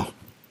 No.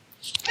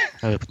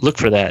 Look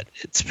for that.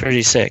 It's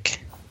pretty sick.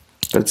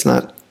 But it's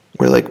not.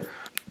 We're like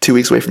 2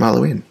 weeks away from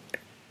Halloween.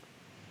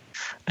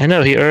 I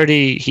know.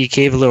 He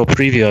gave a little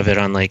preview of it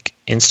on like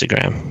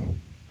Instagram.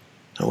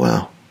 Oh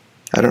wow.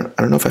 I don't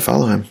know if I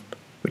follow him,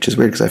 which is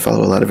weird because I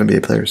follow a lot of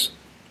NBA players.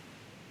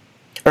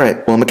 All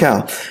right. Well,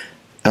 Mikal,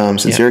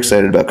 since you're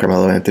excited about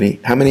Carmelo Anthony,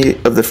 how many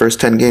of the first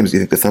 10 games do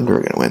you think the Thunder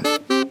are going to win?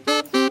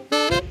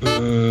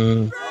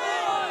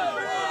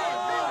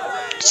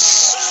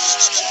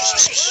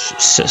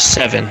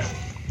 7.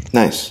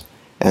 Nice.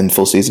 And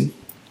full season?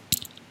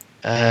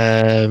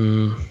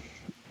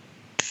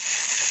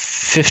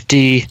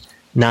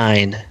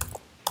 59.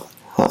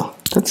 Huh.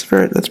 That's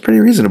pretty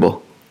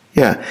reasonable.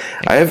 Yeah.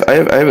 I have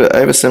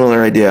a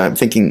similar idea. I'm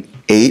thinking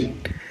 8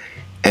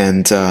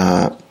 and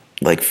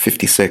like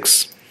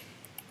 56.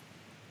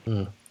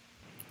 What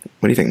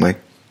do you think, Mike?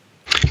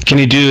 Can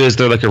you do? Is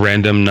there like a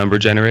random number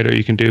generator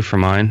you can do for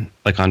mine,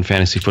 like on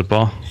fantasy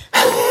football?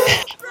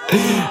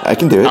 I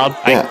can do it. I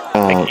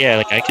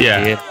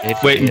can do it.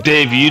 Wait,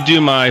 Dave, you do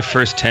my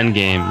first 10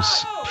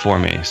 games for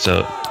me.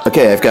 So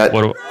okay, I've got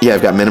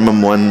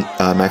minimum 1,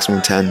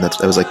 maximum 10. That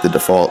was like the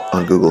default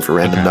on Google for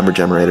random number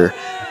generator.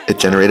 It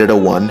generated a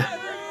 1,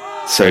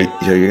 so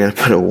you're gonna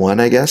put a 1,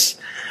 I guess.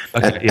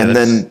 Okay, and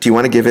then, do you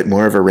want to give it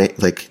more of a range?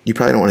 Like, you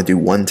probably don't want to do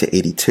 1 to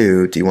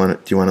 82. Do you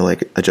want to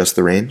like adjust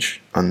the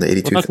range on the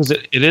 82? Well, because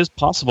it is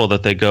possible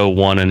that they go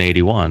 1 and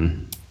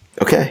 81.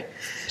 Okay.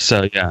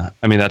 So yeah,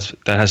 I mean that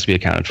has to be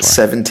accounted for.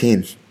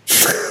 17.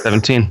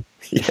 17.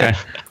 Yeah. Okay.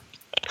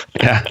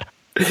 Yeah.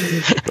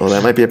 Well,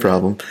 that might be a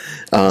problem.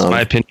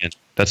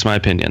 That's my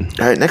opinion.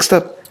 All right. Next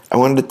up, I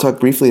wanted to talk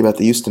briefly about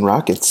the Houston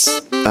Rockets.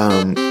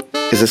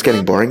 Is this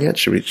getting boring yet?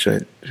 Should we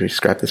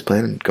scrap this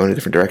plan and go in a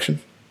different direction?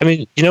 I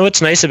mean, you know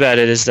what's nice about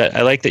it is that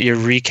I like that you're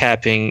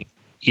recapping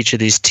each of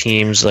these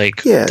teams,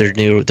 like their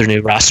new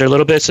roster a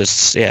little bit. So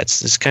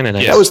it's kind of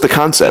nice. That was the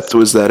concept.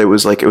 Was that it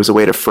was a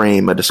way to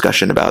frame a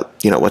discussion about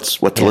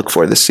what to look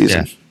for this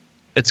season. Yeah.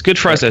 It's good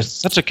for us. It's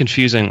such a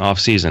confusing off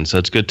season, so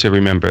it's good to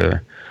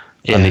remember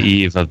on the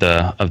eve of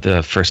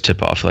the first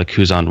tip off, like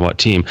who's on what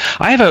team.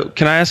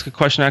 Can I ask a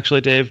question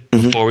actually, Dave,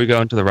 before we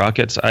go into the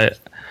Rockets?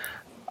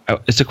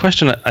 It's a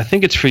question. I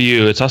think it's for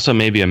you. It's also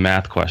maybe a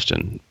math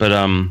question, but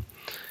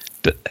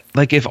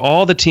like if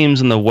all the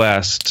teams in the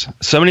West,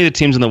 so many of the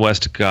teams in the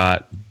West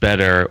got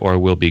better or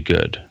will be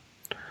good,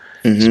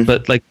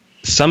 but like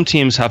some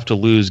teams have to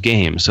lose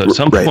games. So at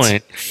some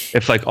point,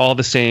 if like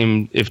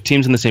if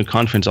teams in the same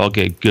conference all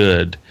get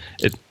good,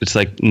 it's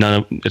like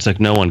no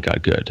one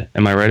got good.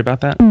 Am I right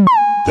about that?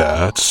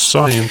 That's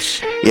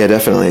science. Yeah,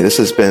 definitely. This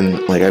has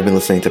been like I've been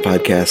listening to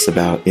podcasts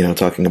about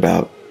talking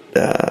about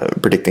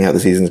predicting how the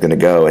season's going to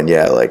go, and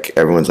like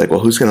everyone's like,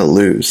 well, who's going to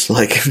lose?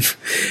 Like,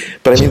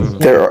 but I mean,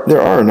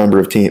 there are a number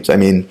of teams. I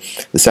mean,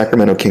 the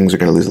Sacramento Kings are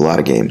going to lose a lot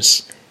of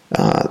games.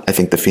 I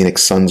think the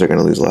Phoenix Suns are going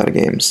to lose a lot of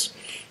games.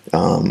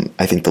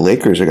 I think the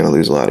Lakers are going to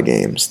lose a lot of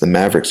games. The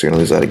Mavericks are going to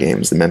lose a lot of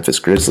games. The Memphis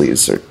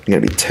Grizzlies are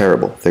going to be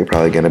terrible. They're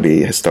probably going to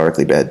be a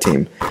historically bad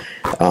team.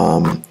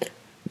 The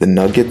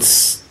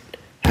Nuggets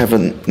have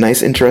a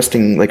nice,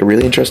 interesting, like a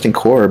really interesting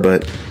core,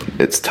 but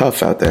it's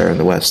tough out there in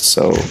the West.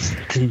 So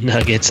The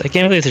Nuggets. I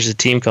can't believe there's a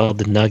team called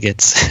the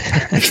Nuggets.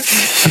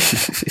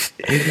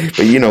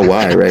 but you know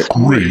why, right?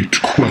 Great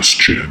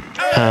question.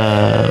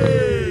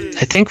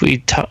 I think we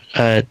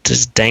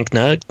does Dank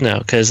Nug? No,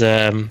 because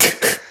I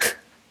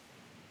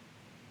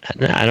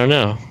don't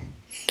know.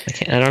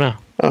 I don't know.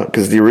 Oh,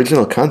 because the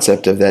original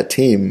concept of that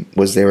team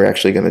was they were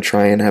actually going to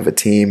try and have a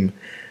team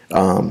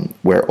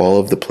where all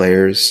of the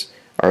players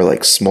are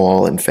like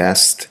small and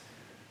fast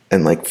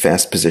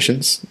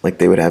positions. Like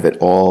they would have it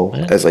all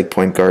as like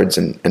point guards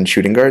and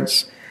shooting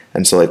guards.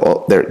 And so like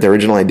all their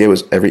original idea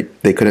was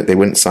they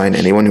wouldn't sign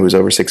anyone who was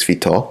over 6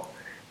 feet tall.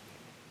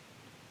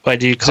 Why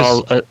do you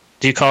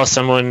call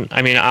someone?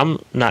 I mean, I'm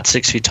not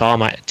 6 feet tall.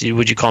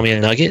 Would you call me a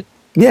nugget?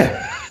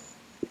 Yeah.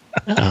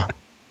 Oh.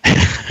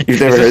 You've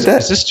never heard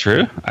that? Is this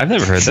true? I've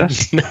never heard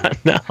that.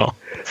 No.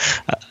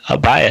 I'll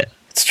buy it.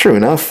 It's true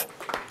enough.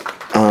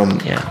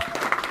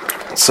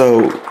 Yeah.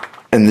 So,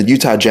 and the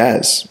Utah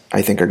Jazz,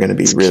 I think, are going to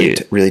be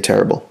really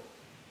terrible.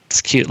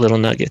 It's cute little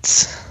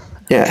nuggets.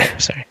 Yeah. Okay,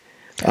 sorry.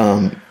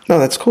 No,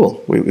 that's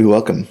cool. We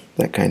welcome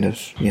that kind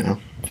of, we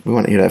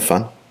want you to have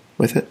fun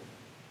with it.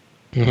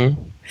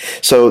 Mm-hmm.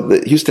 So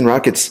the Houston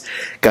Rockets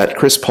got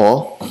Chris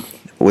Paul,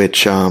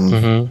 which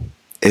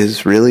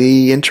is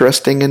really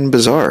interesting and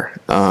bizarre.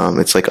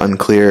 It's like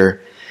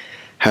unclear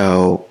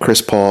how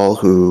Chris Paul,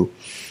 who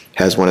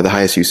has one of the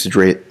highest usage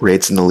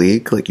rates in the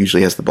league, like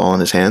usually has the ball in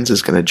his hands,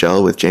 is going to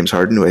gel with James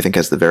Harden, who I think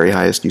has the very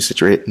highest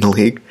usage rate in the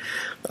league.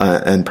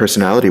 And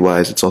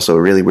personality-wise, it's also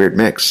a really weird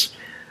mix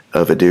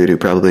of a dude who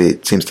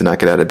probably seems to not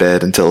get out of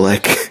bed until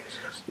like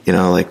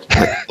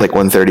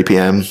 1:30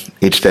 p.m.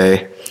 each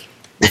day.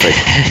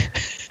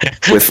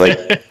 With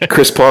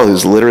Chris Paul,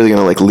 who's literally going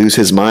to like lose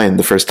his mind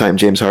the first time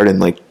James Harden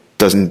like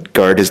doesn't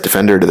guard his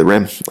defender to the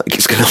rim. Like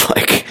he's going to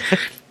like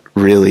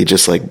really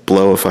just like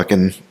have like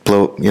an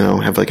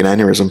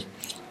aneurysm.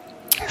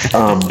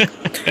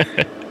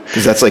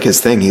 Because that's like his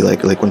thing. He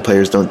like when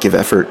players don't give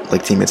effort,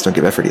 like teammates don't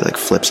give effort, he like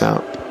flips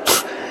out.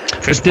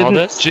 Chris Paul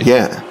does?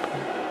 Yeah.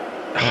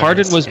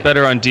 Harden was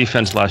better on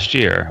defense last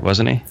year,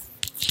 wasn't he?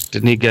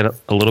 Didn't he get a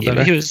little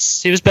better? He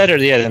was better,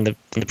 than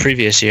the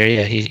previous year.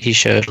 Yeah, he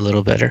showed a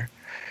little better.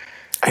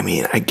 I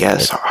mean, I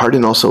guess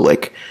Harden also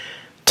like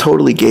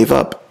totally gave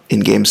up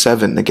in Game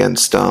 7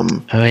 against Oh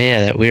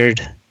yeah, that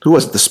weird. Who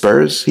was it? The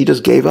Spurs? He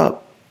just gave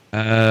up.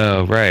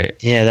 Oh right.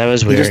 Yeah, that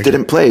was weird. He just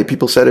didn't play.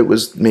 People said it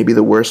was maybe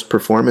the worst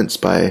performance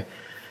by,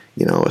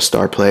 a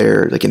star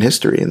player like in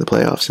history in the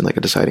playoffs in like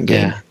a deciding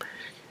game. Yeah.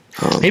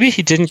 Maybe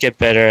he didn't get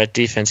better at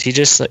defense. He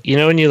just,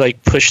 when you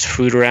like pushed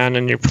food around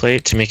on your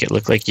plate to make it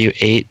look like you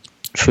ate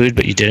food,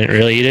 but you didn't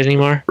really eat it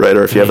anymore. Right,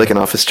 or if you have like an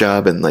office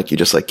job and like you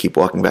just like keep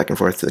walking back and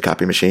forth to the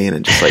copy machine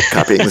and just like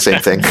copying the same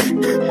thing.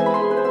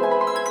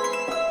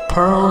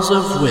 Pearls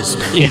of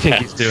wisdom. You think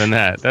he's doing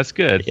that? That's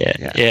good.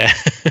 Yeah.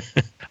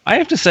 I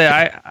have to say,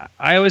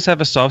 I always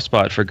have a soft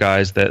spot for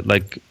guys that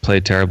like play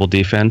terrible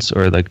defense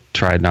or like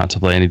tried not to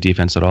play any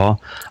defense at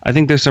all. I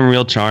think there's some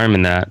real charm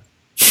in that,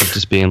 of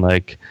just being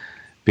like,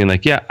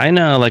 yeah, I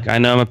know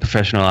I'm a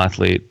professional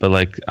athlete, but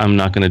like I'm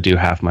not going to do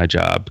half my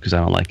job because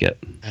I don't like it.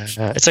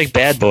 It's like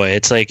Bad Boy.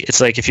 It's like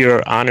if you're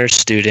an honors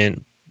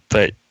student,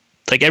 but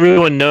like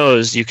everyone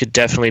knows you could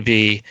definitely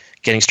be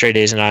getting straight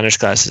A's in honors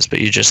classes, but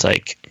you're just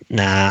like,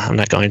 nah, I'm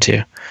not going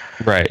to.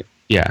 Right.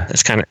 Yeah.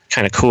 That's kind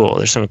of cool.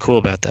 There's something cool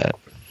about that.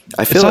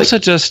 I feel it's like also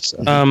just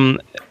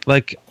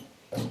like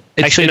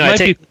actually no. It might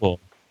be cool.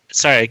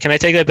 Sorry, can I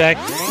take that back?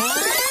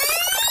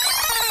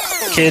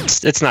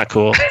 Kids, it's not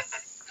cool.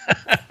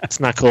 It's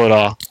not cool at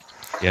all.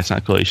 Yeah, it's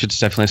not cool. You should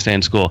definitely stay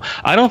in school.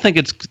 I don't think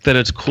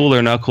it's cool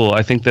or not cool.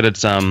 I think that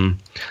it's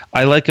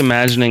I like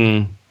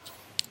imagining.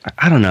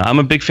 I don't know. I'm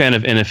a big fan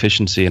of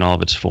inefficiency in all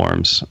of its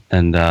forms,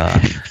 and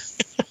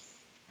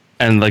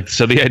and like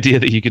so the idea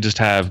that you could just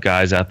have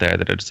guys out there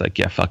that are just like,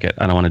 yeah, fuck it,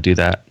 I don't want to do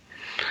that,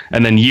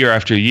 and then year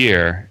after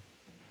year,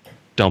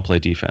 don't play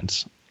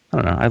defense. I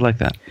don't know. I like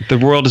that. The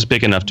world is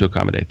big enough to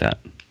accommodate that.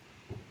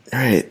 All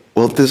right.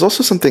 Well, there's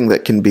also something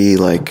that can be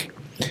like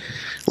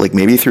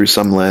maybe through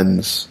some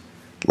lens,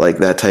 like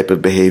that type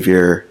of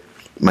behavior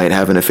might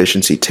have an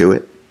efficiency to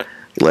it.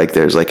 Like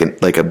there's like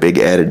a big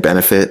added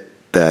benefit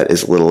that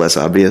is a little less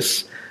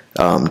obvious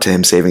to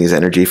him saving his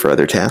energy for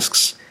other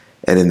tasks,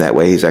 and in that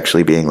way he's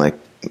actually being like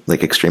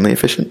extremely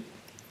efficient.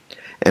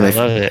 And I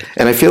love it.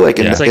 And I feel like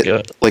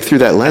like through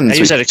that lens, I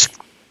use that.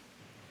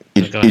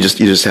 You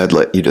just had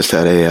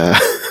a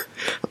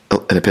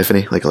an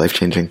epiphany, like a life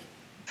changing.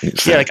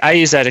 Yeah, like I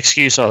use that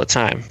excuse all the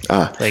time.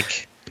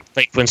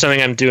 Like when something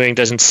I'm doing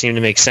doesn't seem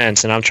to make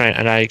sense, and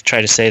I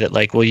try to say that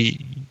like, well,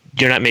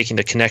 you're not making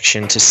the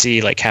connection to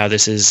see like how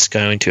this is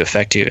going to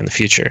affect you in the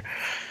future.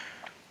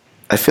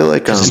 I feel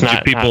like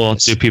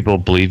do people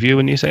believe you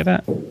when you say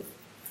that?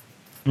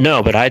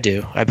 No, but I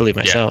do. I believe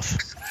myself.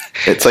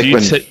 Yeah. It's like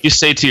so you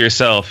say to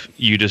yourself,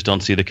 you just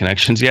don't see the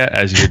connections yet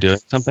as you're doing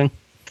something.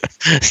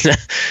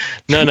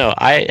 No. No,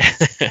 he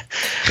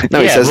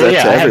says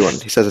that to everyone.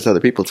 He says it to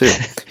other people too.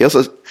 He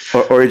also,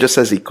 or he just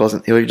says he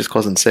just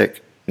calls in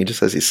sick He just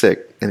says he's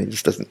sick, and he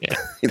just doesn't. Yeah.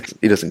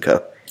 he doesn't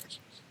go.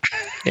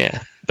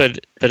 Yeah, but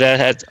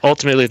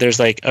ultimately there's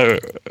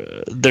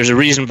there's a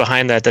reason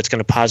behind that that's going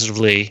to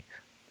positively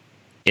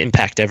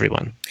impact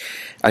everyone.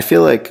 I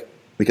feel like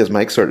because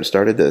Mike sort of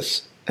started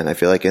this, and I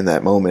feel like in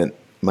that moment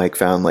Mike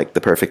found like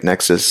the perfect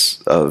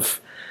nexus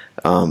of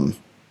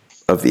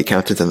the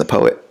accountant and the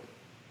poet,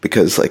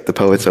 because like the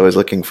poet's always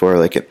looking for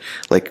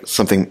like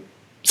something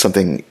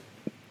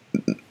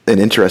an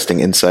interesting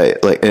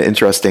insight, like an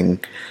interesting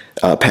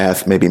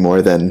path, maybe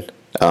more than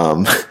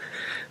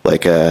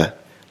like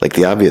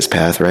the obvious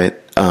path, right?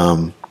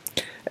 And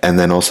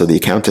then also the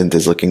accountant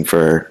is looking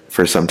for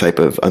some type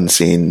of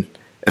unseen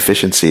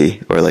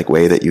efficiency or like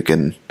way that you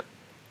can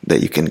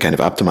kind of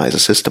optimize a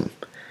system.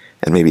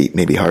 And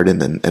maybe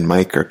Harden and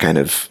Mike are kind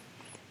of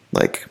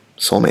like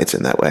soulmates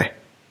in that way.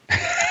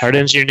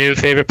 Harden's your new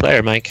favorite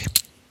player, Mike.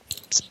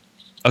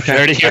 Okay. You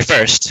heard it here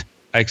first.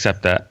 I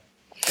accept that.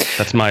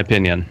 That's my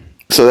opinion.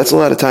 So that's a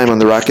lot of time on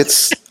the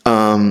Rockets.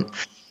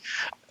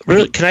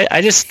 Really,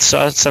 I just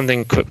saw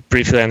something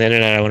briefly on the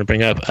internet I want to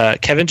bring up.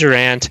 Kevin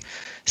Durant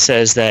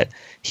says that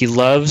he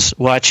loves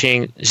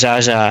watching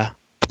Zaza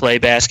play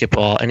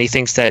basketball, and he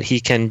thinks that he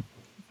can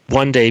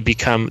one day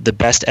become the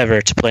best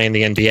ever to play in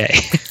the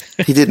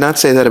NBA. He did not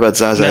say that about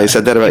Zaza. He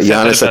said that about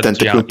Giannis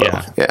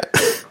Antetokounmpo.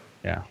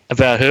 Yeah.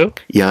 About who?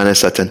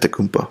 Giannis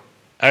Antetokounmpo.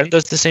 Aren't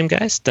those the same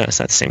guys? No, it's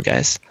not the same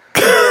guys.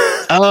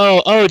 Yeah.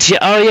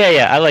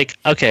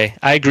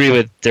 I agree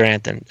with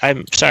Durant then.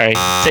 I'm sorry.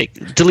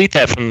 Delete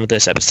that from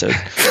this episode.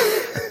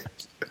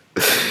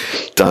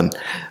 Done.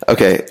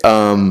 Okay.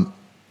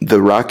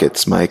 The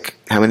Rockets, Mike.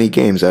 How many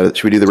games out of?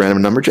 Should we do the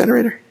random number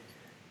generator?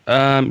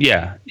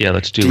 Yeah.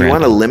 Let's do. Do you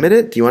want to limit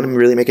it? Do you want to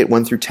really make it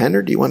 1 through 10,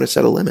 or do you want to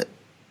set a limit?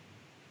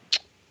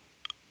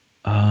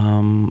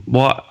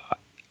 Well,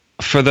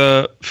 for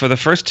the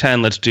first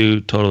 10, let's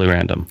do totally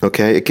random.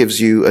 Okay. It gives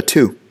you a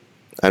 2.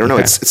 I don't know.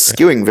 Okay. It's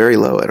skewing very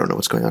low. I don't know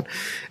what's going on.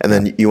 And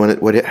then you want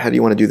to, how do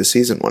you want to do the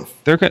season one?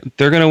 They're going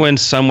to win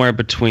somewhere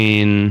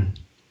between.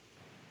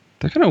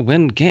 They're going to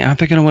win game. Aren't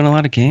they going to win a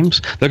lot of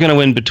games? They're going to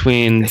win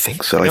between. I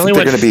think so. I think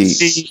they're going to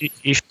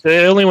be.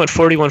 They only went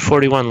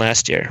 41-41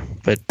 last year,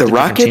 but the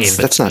Rockets.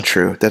 That's not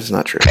true. That is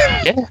not true.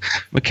 Yeah,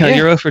 Mikhail,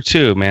 you're 0 for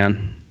 2,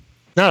 man.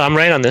 No, I'm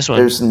right on this one.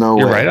 There's no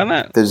You're way. right on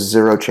that? There's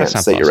zero chance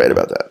that you're right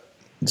about that.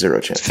 Zero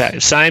chance.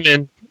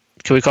 Simon,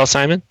 can we call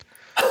Simon?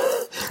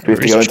 Do we have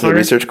to go into the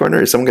research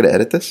corner? Is someone going to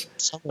edit this?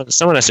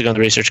 Someone has to go in the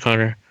research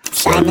corner.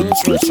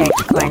 Simon's Research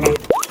Corner.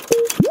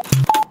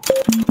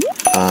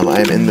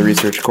 I am in the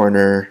research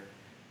corner,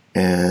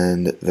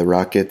 and the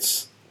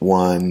Rockets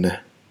won.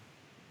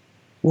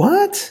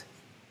 What?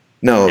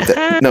 No,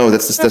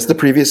 that's the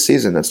previous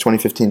season. That's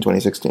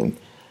 2015-2016.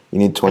 You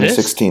need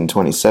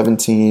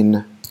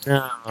 2016-2017.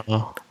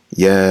 No.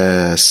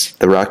 Yes,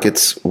 the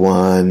Rockets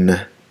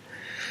won.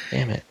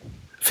 Damn it.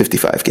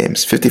 55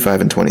 games,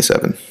 55 and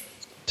 27.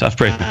 Tough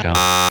break, Mikhail.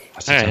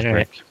 That's a tough All right.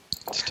 break.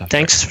 It's a tough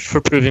Thanks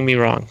for proving me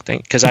wrong.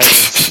 Because I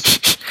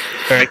was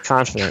very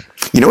confident.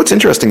 You know what's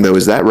interesting though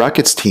is that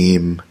Rockets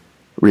team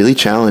really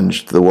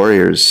challenged the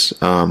Warriors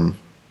in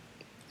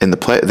the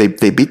play.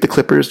 They beat the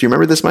Clippers. Do you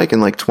remember this, Mike?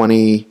 In like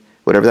 20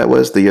 whatever that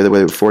was, the year that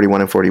they were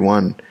 41 and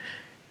 41.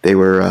 They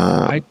were.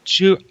 I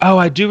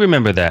do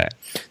remember that.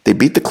 They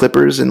beat the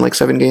Clippers in like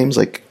 7 games.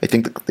 Like I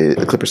think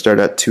the Clippers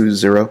started at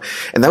 2-0,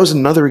 and that was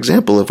another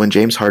example of when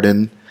James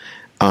Harden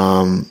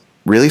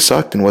really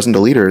sucked and wasn't a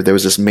leader. There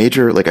was this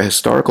major, like a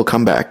historical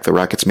comeback the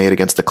Rockets made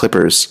against the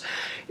Clippers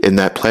in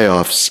that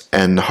playoffs,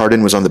 and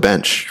Harden was on the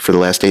bench for the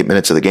last 8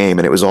 minutes of the game,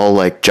 and it was all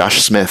like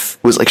Josh Smith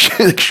was like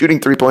shooting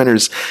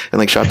 3-pointers and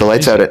like shot the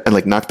lights out and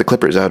like knocked the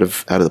Clippers out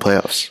of the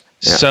playoffs.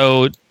 Yeah.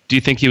 So, do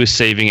you think he was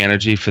saving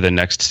energy for the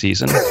next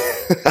season?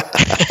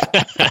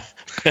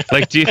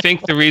 Like, do you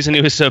think the reason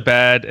he was so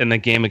bad in the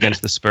game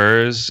against the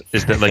Spurs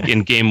is that, like,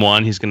 in game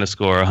 1 he's going to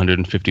score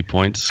 150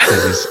 points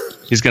because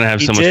he's going to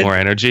have so much more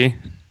energy?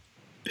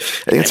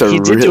 I think he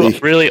did do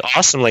really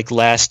awesome like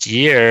last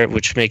year,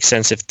 which makes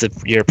sense if the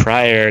year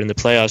prior in the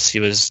playoffs he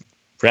was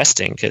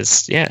resting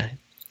because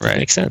right,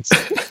 makes sense.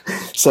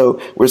 So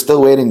we're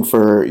still waiting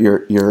for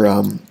your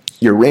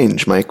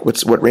range, Mike.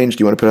 What range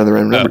do you want to put on the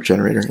random number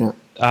generator?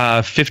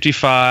 Yeah.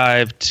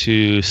 55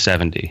 to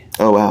 70.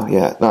 Oh wow,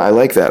 yeah. No, I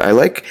like that. I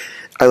like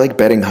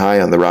betting high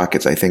on the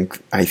Rockets. I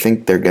think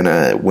they're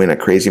gonna win a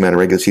crazy amount of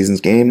regular season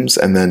games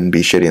and then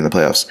be shitty in the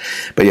playoffs.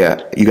 But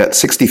yeah, you got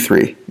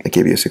 63. I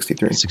gave you a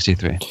 63.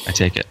 63. I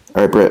take it.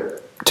 All right,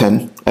 Britt.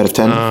 10 out of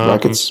 10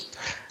 Rockets.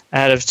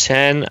 Out of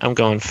 10, I'm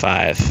going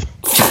 5.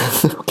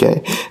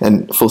 Okay,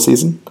 and full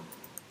season.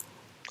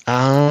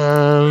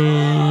 Let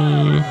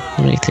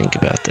me think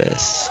about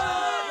this.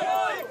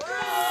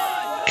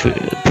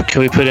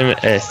 Can we put in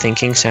a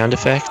thinking sound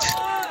effect?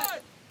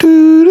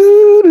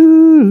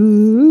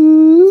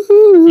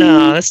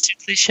 No, that's too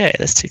cliche.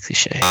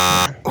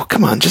 Oh,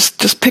 come on.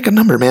 Just pick a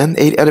number, man.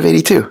 8 out of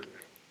 82.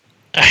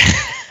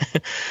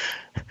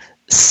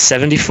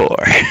 74.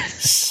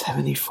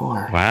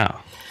 74.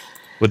 Wow.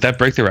 Would that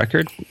break the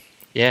record?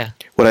 Yeah.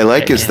 What I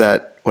like is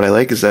that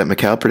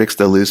Mikal predicts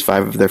they'll lose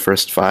 5 of their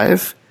first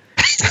 5.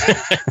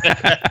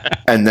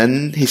 And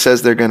then he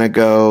says they're going to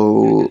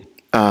go,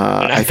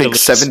 I think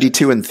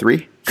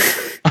 72-3.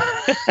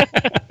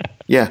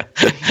 Yeah.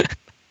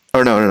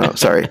 Or no.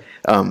 Sorry.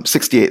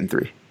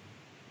 68-3.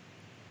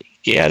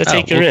 You got to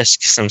take a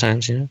risk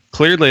sometimes, you know.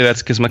 Clearly,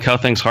 that's because Mikal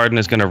thinks Harden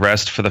is going to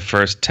rest for the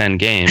first 10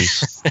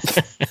 games.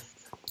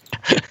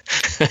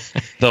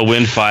 They'll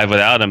win 5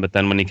 without him, but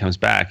then when he comes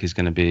back, he's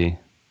going to be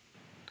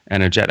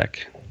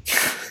energetic.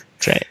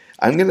 That's right.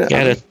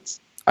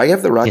 I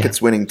have the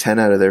Rockets winning 10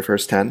 out of their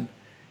first 10,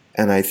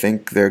 and I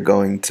think they're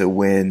going to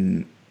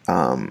win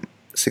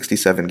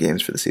 67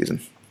 games for the season.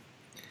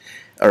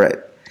 All right.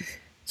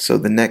 So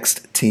the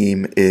next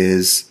team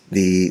is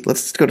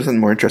let's go to something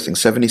more interesting,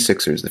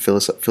 76ers, the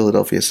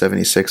Philadelphia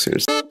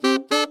 76ers.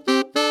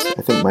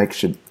 I think Mike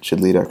should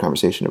lead our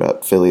conversation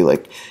about Philly.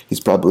 Like,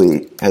 he's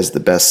probably has the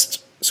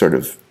best sort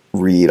of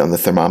read on the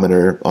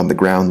thermometer on the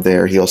ground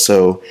there. He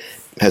also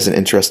has an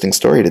interesting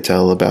story to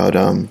tell about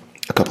a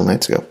couple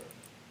nights ago.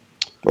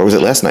 Or was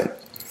it last night?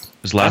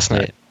 It was last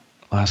night.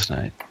 Last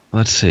night.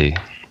 Let's see.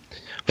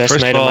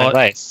 Best night of my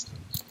life.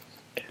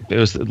 It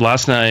was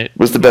last night.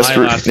 Was the best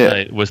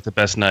night was the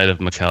best night of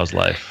Mikal's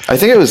life. I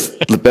think it was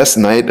the best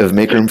night of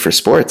Make Room for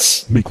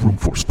Sports. Make Room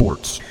for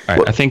Sports. All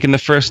right. I think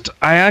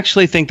I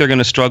actually think they're going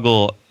to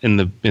struggle in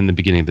the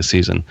beginning of the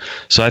season.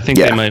 So I think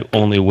they might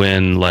only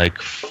win like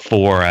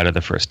 4 out of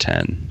the first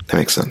 10. That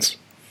makes sense.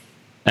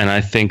 And I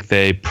think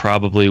they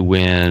probably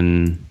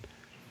win.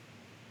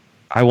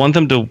 I want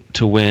them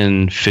to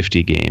win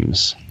 50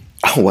 games.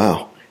 Oh,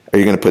 wow. Are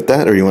you going to put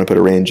that, or you want to put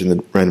a range in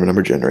the random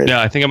number generator? No,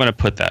 I think I'm going to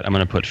put that. I'm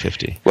going to put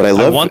 50.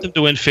 I want them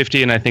to win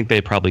 50, and I think they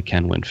probably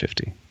can win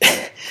 50.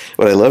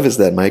 What I love is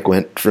that Mike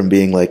went from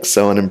being like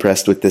so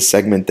unimpressed with this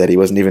segment that he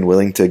wasn't even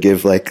willing to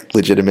give like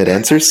legitimate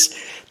answers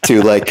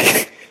to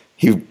like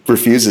he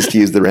refuses to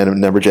use the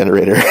random number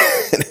generator.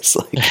 And it's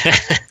like,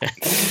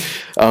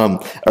 all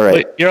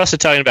right. But you're also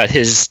talking about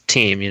his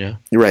team, you know.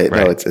 Right.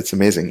 No, it's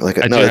amazing. Like,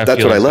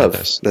 that's what I love.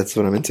 That's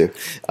what I'm into.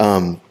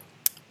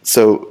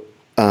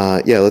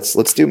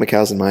 Let's do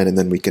Mikal's and mine, and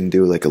then we can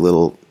do like a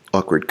little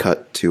awkward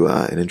cut to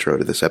an intro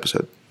to this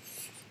episode.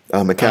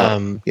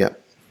 Mikal,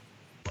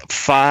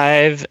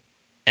 5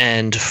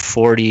 and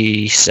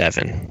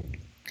 47.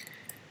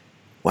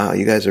 Wow,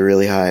 you guys are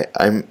really high.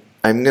 I'm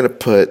gonna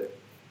put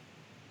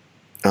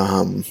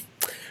for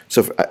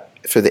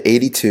the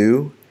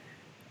 82,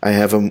 I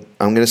have them.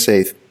 I'm gonna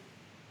say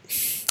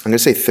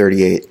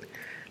 38.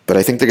 But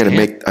I think they're going to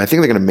make. I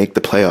think they're going to make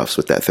the playoffs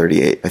with that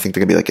 38. I think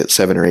they're going to be like a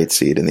 7 or 8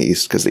 seed in the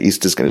East, because the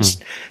East is going to.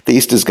 The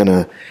East is going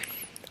to.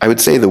 I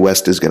would say the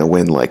West is going to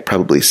win like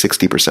probably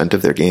 60%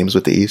 of their games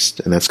with the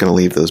East, and that's going to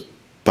leave those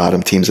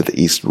bottom teams at the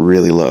East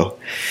really low.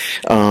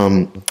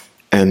 And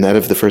out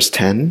of the first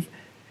 10,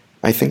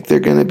 I think they're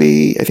going to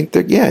be. I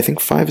think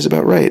 5 is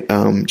about right.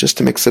 Just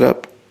to mix it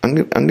up, I'm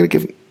going to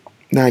give.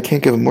 No, I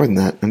can't give them more than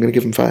that. I'm going to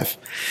give them 5.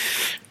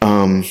 No,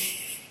 I'm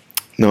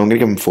going to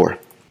give them 4.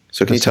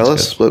 So can you tell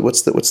us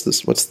what's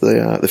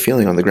the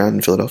feeling on the ground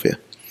in Philadelphia?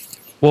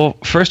 Well,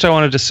 first I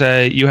wanted to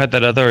say you had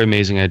that other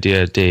amazing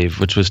idea, Dave,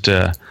 which was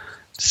to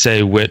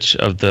say which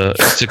of the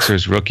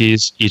Sixers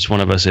rookies each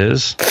one of us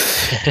is.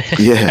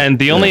 Yeah.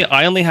 And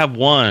I only have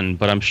one,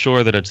 but I'm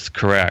sure that it's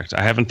correct.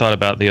 I haven't thought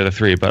about the other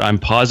 3, but I'm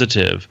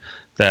positive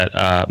that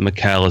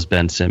Mikal is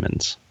Ben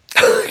Simmons.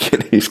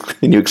 Can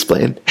you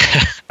explain?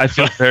 I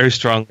feel very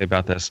strongly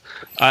about this.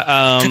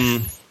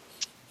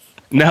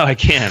 No, I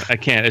can't.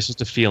 It's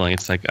just a feeling.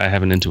 It's like I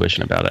have an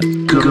intuition about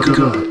it. Gut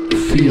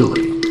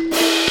feeling.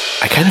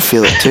 I kind of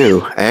feel it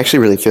too. I actually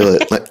really feel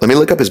it. Let me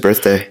look up his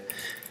birthday,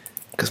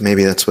 because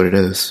maybe that's what it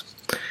is.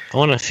 I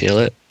want to feel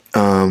it.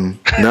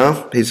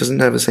 No, he doesn't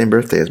have the same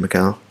birthday as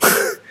Mikal.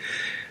 I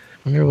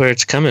wonder where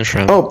it's coming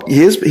from. Oh,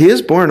 he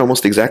is born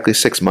almost exactly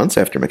 6 months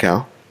after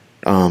Mikal.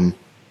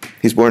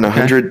 He's born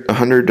 3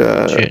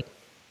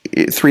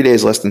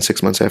 days less than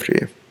 6 months after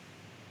you.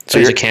 So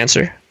he's a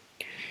Cancer?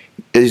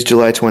 It's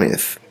July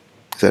 20th.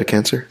 Is that a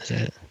Cancer?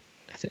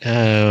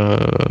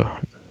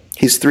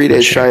 He's 3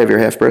 days shy of your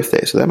half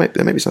birthday, so that might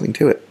be something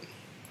to it.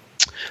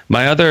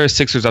 My other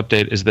Sixers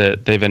update is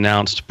that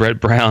Brett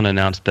Brown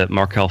announced that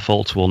Markelle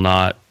Fultz will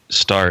not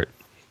start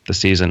the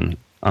season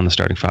on the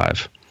starting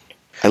 5.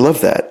 I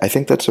love that. I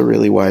think that's a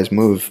really wise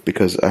move,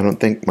 because I don't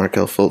think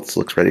Markelle Fultz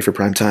looks ready for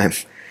prime time.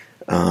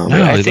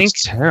 I think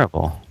it's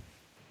terrible.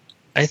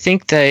 I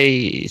think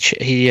I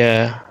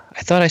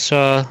thought I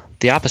saw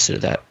the opposite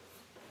of that.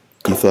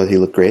 You thought he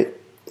looked great?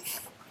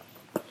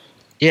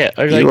 Yeah.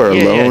 You are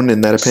alone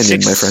in that opinion,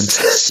 my friend.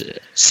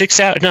 6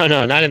 hours. No,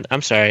 not in.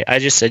 I'm sorry. I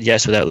just said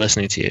yes without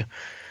listening to you.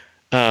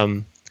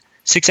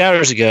 6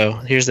 hours ago,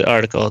 here's the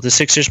article. The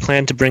Sixers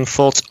plan to bring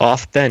Fultz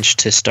off bench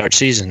to start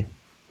season.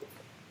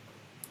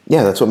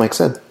 Yeah, that's what Mike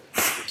said.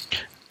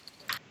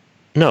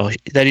 No,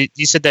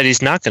 he said that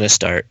he's not going to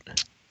start.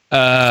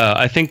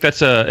 I think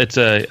that's a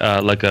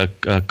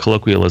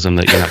colloquialism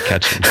that you're not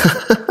catching.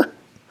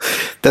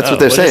 That's what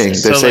they're saying.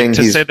 They're saying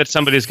to say that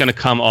somebody's going to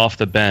come off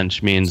the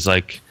bench means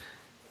like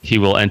he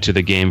will enter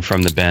the game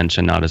from the bench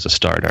and not as a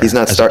starter. He's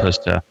not starting.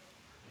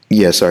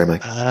 Yeah, sorry,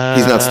 Mike.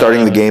 He's not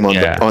starting the game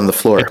on the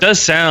floor. It does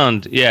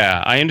sound,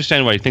 I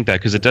understand why you think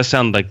that, because it does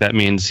sound like that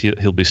means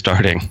he'll be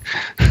starting,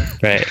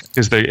 right?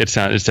 Because it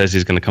says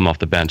he's going to come off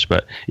the bench,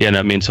 but no,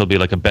 it means he'll be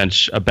like a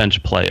bench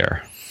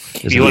player.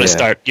 You want to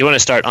start? You want to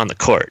start on the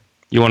court?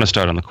 You want to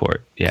start on the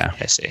court? Yeah,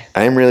 I see.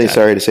 I am really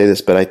sorry to say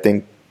this, but I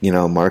think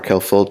Markelle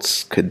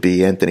Fultz could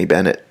be Anthony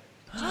Bennett.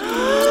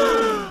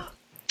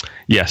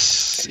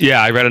 Yes.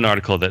 Yeah, I read an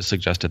article that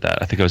suggested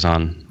that. I think it was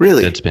on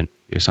Deadspin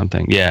or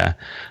something. Yeah.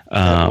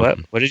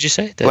 What did you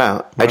say?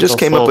 Wow. I just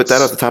came up with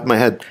that off the top of my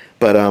head.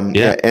 But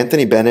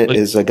Anthony Bennett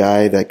is a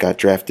guy that got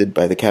drafted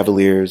by the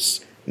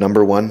Cavaliers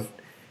number 1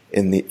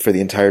 for the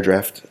entire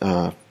draft,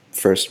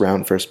 first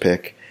round, first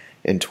pick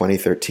in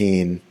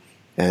 2013,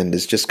 and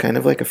is just kind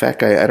of like a fat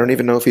guy. I don't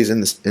even know if he's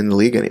in the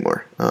league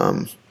anymore.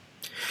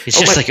 He's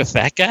just like a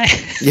fat guy?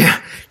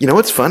 Yeah. You know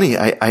what's funny?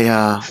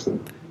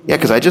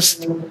 Because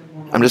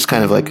I'm just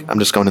kind of like, I'm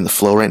just going in the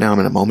flow right now. I'm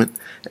in a moment.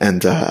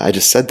 And I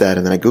just said that.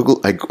 And then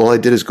all I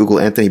did is Google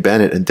Anthony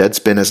Bennett, and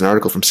Deadspin has an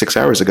article from 6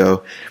 hours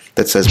ago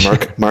that says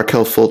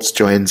Markelle Fultz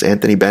joins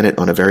Anthony Bennett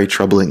on a very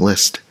troubling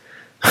list.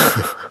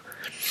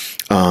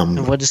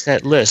 And what is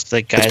that list?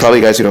 Like guys, it's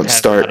probably guys who don't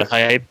start.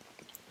 Hype,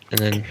 and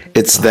then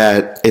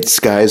it's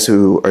guys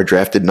who are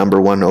drafted number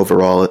 1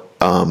 overall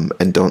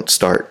and don't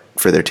start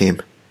for their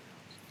team.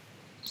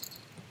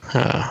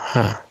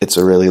 It's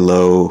a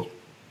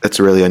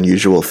really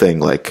unusual thing.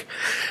 Like,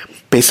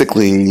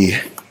 basically,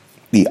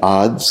 the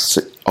odds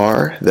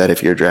are that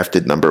if you're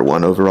drafted number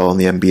 1 overall in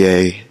the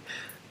NBA,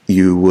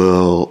 you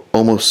will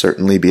almost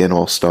certainly be an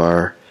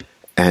all-star,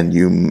 and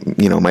you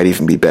might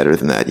even be better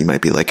than that. You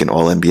might be like an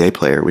all-NBA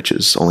player, which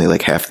is only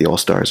like half the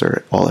all-stars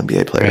are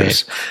all-NBA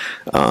players.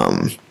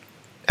 Right.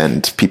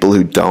 And people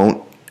who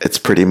don't, it's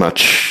pretty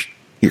much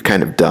you're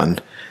kind of done.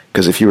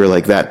 Because if you were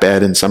like that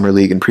bad in summer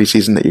league and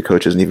preseason that your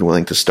coach isn't even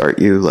willing to start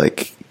you,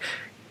 like,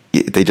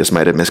 they just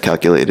might have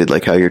miscalculated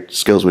like how your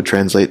skills would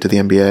translate to the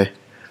NBA.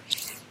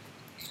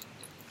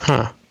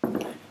 Huh.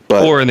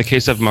 Or in the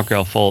case of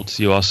Markelle Fultz,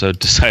 you also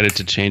decided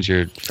to change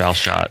your foul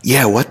shot.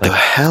 Yeah, what the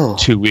hell?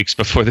 2 weeks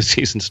before the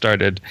season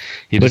started.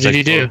 What did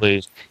he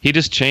do? He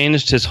just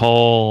changed his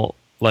whole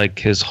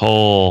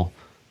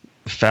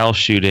foul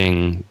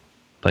shooting,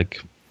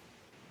 like,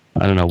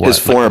 I don't know what. His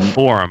form.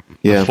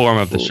 The form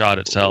of the shot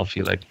itself.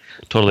 He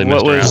totally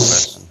messed around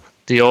with.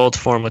 The old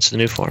form? What's the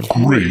new form?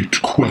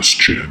 Great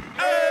question.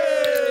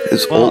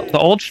 The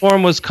old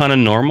form was kind of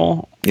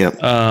normal. Yeah.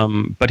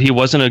 But he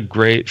wasn't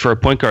for a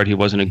point guard, he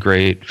wasn't a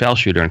great foul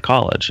shooter in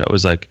college. That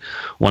was like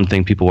one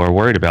thing people were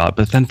worried about.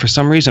 But then for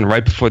some reason,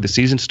 right before the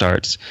season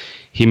starts,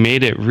 he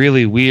made it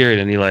really weird,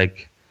 and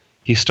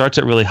he starts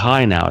it really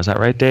high now. Is that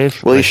right, Dave?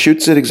 He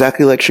shoots it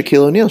exactly like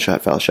Shaquille O'Neal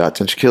shot foul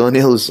shots. And Shaquille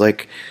O'Neal is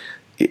like,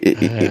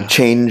 it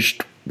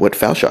changed what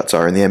foul shots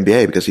are in the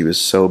NBA because he was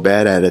so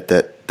bad at it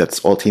that's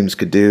all teams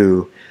could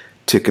do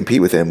to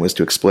compete with him was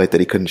to exploit that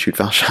he couldn't shoot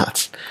foul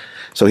shots.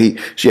 So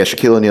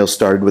Shaquille O'Neal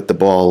started with the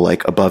ball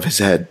like above his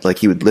head. Like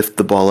he would lift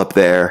the ball up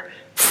there,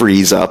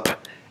 freeze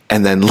up,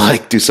 and then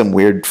like do some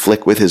weird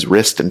flick with his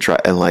wrist and try.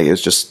 And like it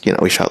was just,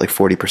 he shot like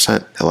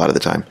 40% a lot of the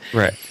time.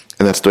 Right.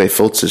 And that's the way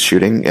Fultz is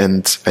shooting.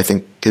 And I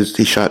think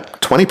he shot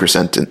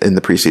 20% in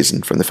the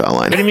preseason from the foul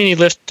line. What do you mean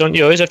don't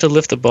you always have to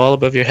lift the ball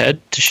above your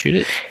head to shoot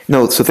it?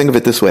 No, so think of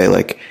it this way,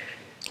 like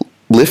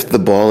lift the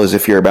ball as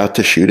if you're about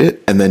to shoot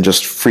it and then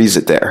just freeze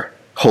it there.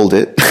 Hold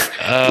it,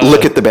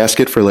 look at the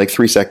basket for like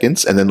 3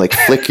 seconds, and then like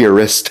flick your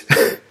wrist.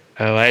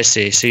 Oh, I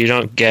see. So you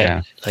don't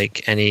get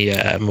like any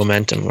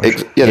momentum.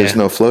 There's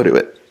no flow to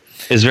it.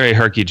 It's very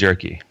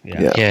herky-jerky.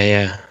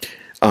 Yeah.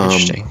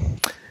 Interesting.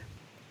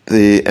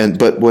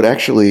 But what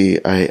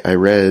actually I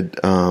read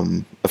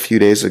a few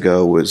days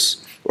ago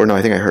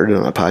I think I heard it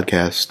on a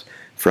podcast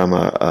from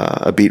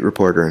a beat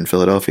reporter in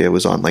Philadelphia. It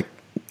was on like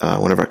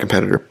one of our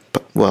competitor.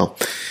 Well,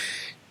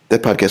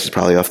 that podcast is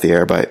probably off the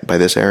air by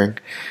this airing,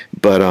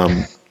 but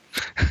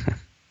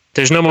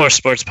there's no more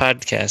sports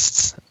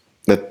podcasts.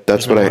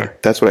 That's what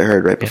I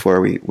heard right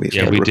before we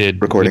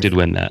started recording. We did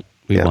win that.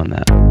 We won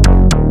that.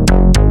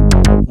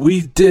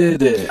 We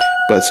did it.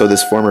 But so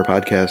this former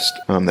podcast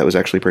that was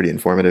actually pretty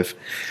informative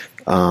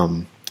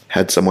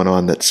had someone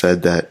on that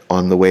said that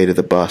on the way to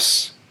the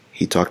bus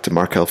he talked to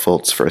Markelle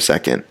Fultz for a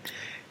second,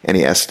 and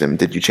he asked him,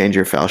 "Did you change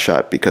your foul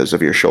shot because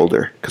of your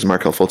shoulder?" Because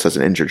Markelle Fultz has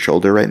an injured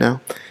shoulder right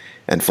now.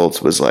 And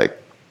Fultz was like,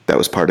 that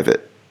was part of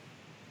it.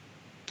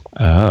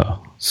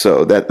 Oh.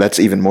 So that's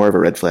even more of a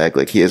red flag.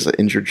 Like, he has an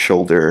injured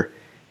shoulder,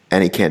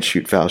 and he can't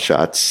shoot foul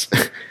shots.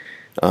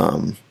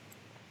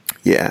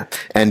 Yeah.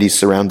 And he's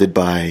surrounded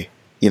by,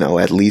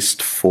 at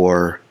least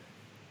 4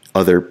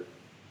 other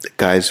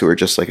guys who are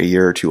just like a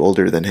year or 2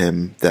 older than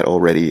him that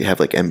already have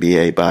like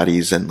NBA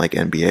bodies and like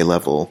NBA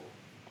level,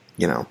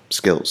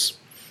 skills.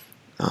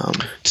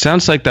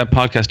 Sounds like that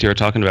podcast you were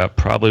talking about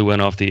probably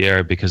went off the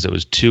air because it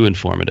was too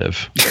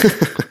informative.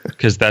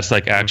 Because that's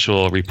like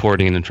actual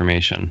reporting and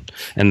information,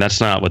 and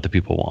that's not what the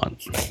people want.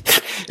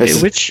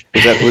 Was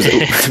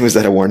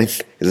that a warning?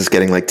 Is this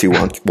getting like too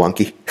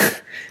wonky?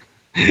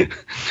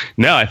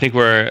 No, I think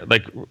we're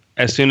like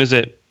as soon as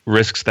it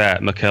risks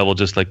that Mikhail will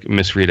just like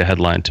misread a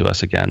headline to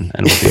us again,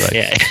 and we'll be like,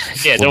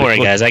 yeah. Don't worry,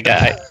 guys. I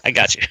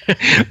got you.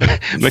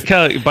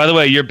 Mikhail, by the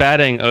way, you're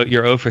batting.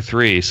 You're 0 for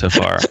 3 so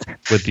far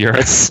with your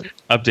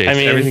updates. I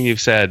mean, everything you've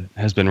said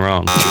has been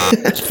wrong.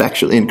 That's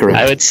factually incorrect.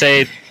 I would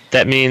say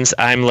that means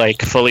I'm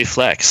like fully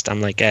flexed.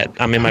 I'm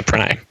in my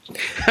prime.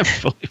 I'm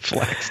fully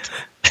flexed.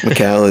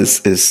 Mikhail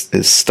is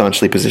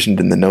staunchly positioned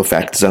in the no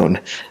fact zone.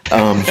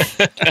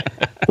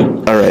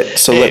 All right,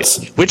 so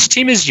let's. Which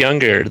team is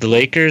younger, the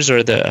Lakers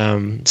or the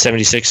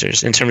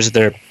 76ers, in terms of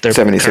their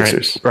 76ers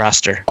current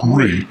roster?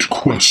 Great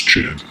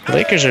question. The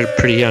Lakers are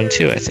pretty young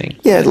too, I think.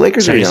 Yeah, the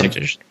Lakers are young.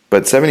 76ers.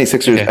 But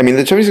 76ers, Okay. I mean,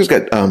 the 76ers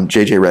got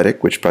JJ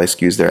Redick, which probably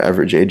skews their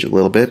average age a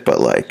little bit, but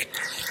like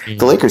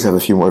the Lakers have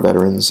a few more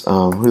veterans.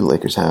 Who do the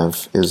Lakers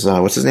have? Is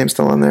what's his name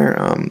still on there?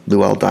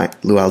 Luol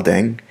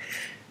Deng.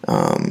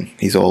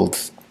 He's old.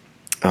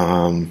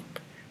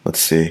 Let's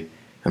see.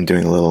 I'm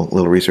doing a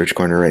little research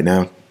corner right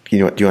now. Do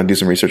you want to do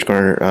some research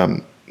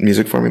corner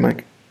music for me,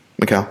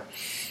 Mikhail?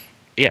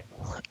 Yeah.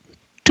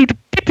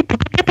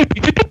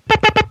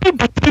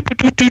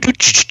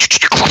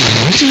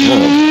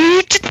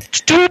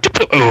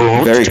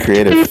 Very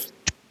creative.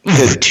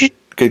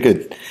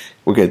 Good.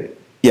 We're good.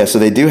 Yeah, so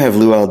they do have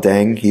Luol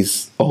Deng.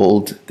 He's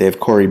old. They have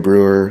Corey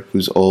Brewer,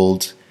 who's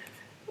old.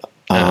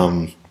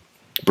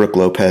 Brooke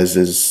Lopez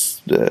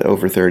is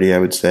over 30, I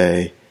would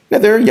say. Yeah,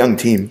 they're a young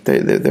team.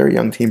 They're a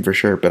young team for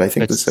sure, but I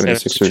think the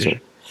 76ers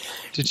are...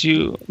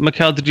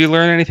 Mikhail, did you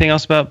learn anything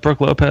else about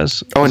Brooke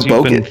Lopez? Oh, and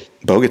Bogut.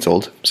 Bogut's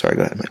old. Sorry,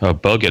 go ahead, Mike. Oh,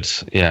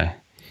 Bogut's, yeah.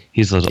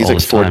 He's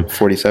like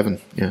 47,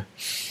 yeah.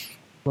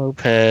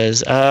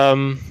 Lopez.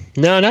 No,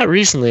 not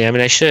recently. I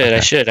mean, I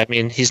should. I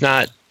mean, he's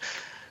not...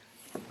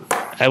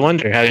 I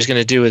wonder how he's going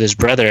to do with his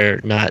brother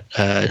not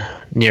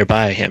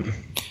nearby him.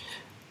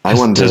 I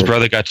wonder... His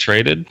brother got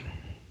traded?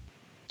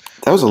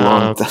 That's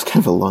kind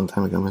of a long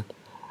time ago, man.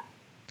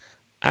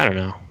 I don't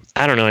know.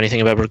 I don't know anything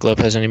about Brooke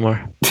Lopez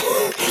anymore.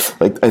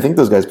 Like, I think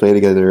those guys played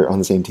together on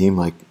the same team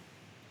like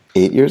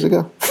 8 years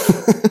ago.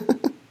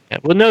 Yeah,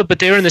 well, no, but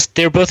they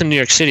were both in New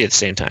York City at the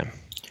same time.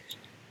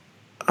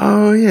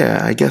 Oh yeah,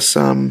 I guess.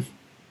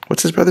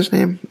 What's his brother's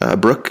name?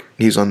 Brooke.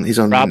 He's on.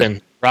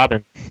 Robin.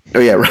 Oh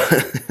yeah,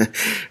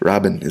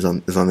 Robin is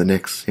on the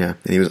Knicks. Yeah,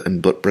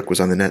 and Brooke was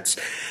on the Nets.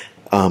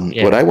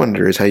 Yeah. What I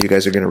wonder is how you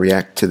guys are going to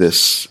react to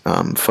this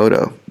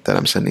photo that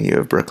I'm sending you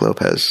of Brooke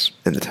Lopez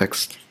in the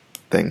text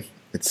thing.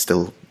 It's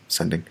still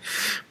sending,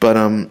 but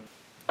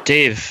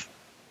Dave,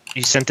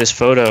 you sent this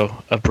photo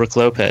of Brooke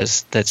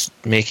Lopez that's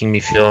making me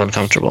feel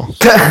uncomfortable.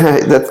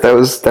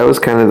 that was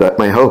kind of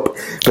my hope,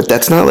 but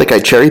that's not like I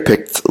cherry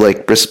picked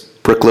like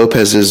Brooke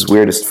Lopez's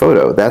weirdest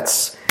photo.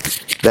 That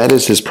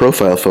is his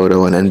profile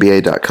photo on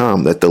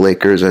NBA.com that the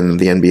Lakers and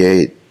the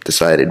NBA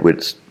decided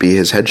would be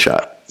his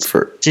headshot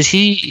for. Did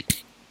he?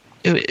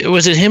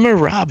 Was it him or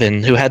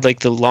Robin who had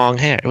like the long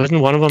hair?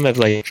 Wasn't one of them have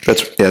like?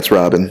 That's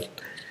Robin.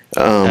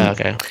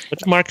 Okay.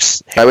 What's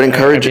Mark's hair? I would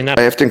encourage. I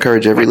have to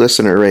encourage every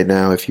listener right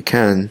now, if you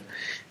can,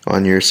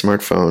 on your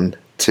smartphone,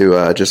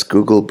 to just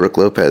Google Brooke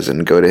Lopez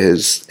and go to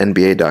his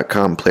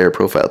NBA.com player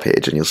profile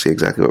page, and you'll see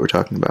exactly what we're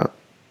talking about.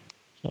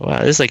 Wow,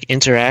 this is like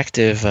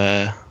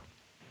interactive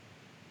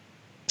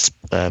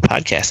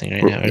podcasting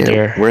right now.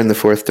 We're in the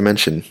fourth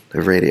dimension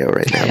of radio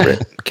right now,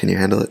 Britt. Can you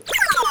handle it?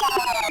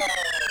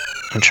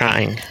 I'm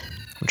trying to.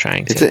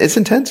 It's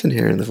intense in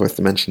here in the fourth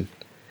dimension.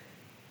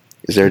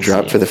 Is there a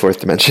drop for the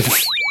fourth dimension?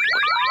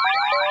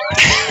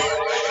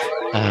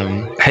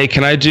 Hey,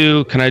 can I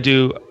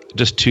do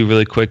just two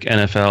really quick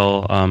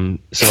NFL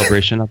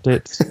celebration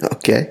updates?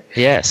 Okay.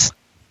 Yes.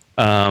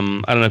 I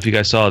don't know if you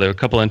guys saw, there were a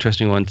couple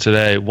interesting ones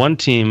today. One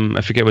team,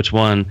 I forget which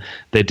one,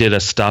 they did a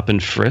stop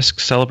and frisk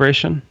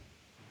celebration.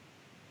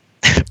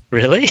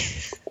 Really?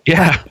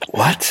 Yeah.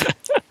 What?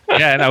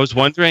 Yeah, and I was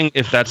wondering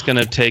if that's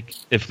going to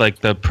if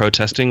like the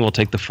protesting will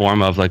take the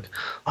form of like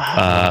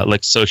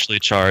socially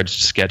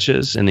charged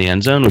sketches in the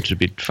end zone, which would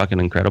be fucking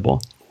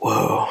incredible.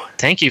 Whoa.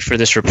 Thank you for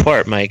this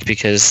report, Mike,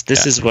 because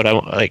this is what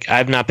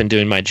I've not been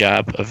doing my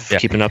job of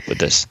keeping up with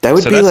this. That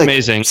would be like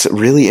amazing.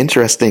 Really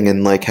interesting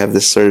and like have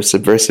this sort of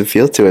subversive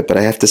feel to it, but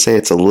I have to say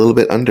it's a little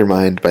bit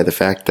undermined by the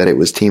fact that it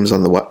was players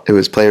on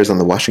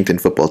the Washington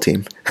football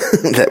team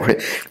that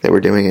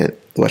were doing it.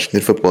 The Washington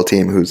football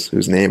team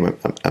whose name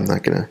I'm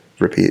not going to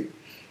repeat.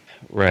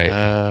 Right.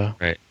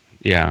 Right.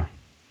 Yeah.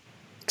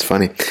 It's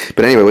funny.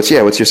 But anyway, what's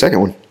your second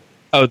one?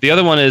 Oh, the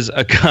other one is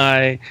a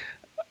guy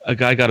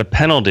got a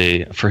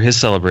penalty for his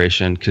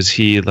celebration because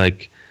he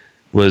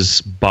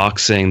was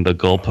boxing the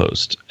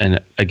goalpost, and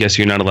I guess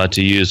you're not allowed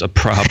to use a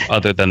prop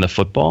other than the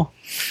football.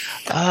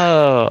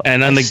 Oh,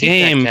 and on the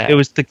game, it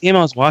was the game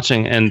I was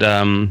watching, and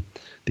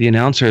the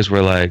announcers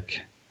were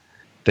like,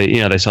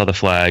 they saw the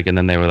flag, and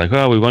then they were like,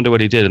 "Oh, we wonder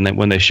what he did." And then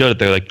when they showed it,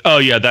 they're like, "Oh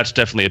yeah, that's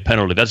definitely a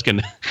penalty.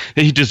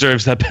 He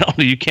deserves that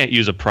penalty. You can't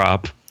use a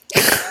prop."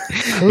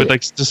 With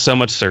just so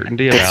much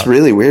certainty about. It's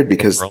really weird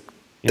because.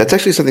 That's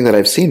actually something that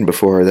I've seen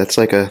before. That's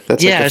like a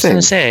thing. I was going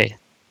to say.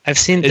 I've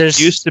seen it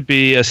used to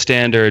be a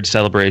standard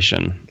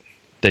celebration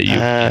that you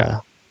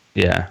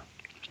yeah.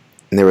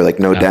 And they were like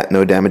no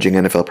damaging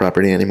NFL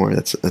property anymore.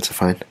 That's a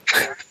fine.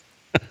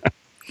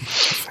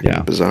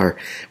 Yeah. Bizarre.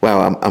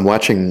 Wow, I'm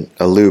watching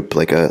a loop,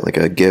 like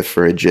a GIF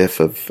or a GIF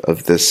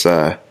of this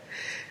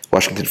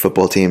Washington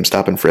football team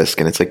stop and frisk,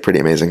 and it's like pretty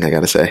amazing, I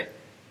gotta say.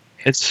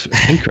 It's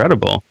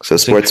incredible. So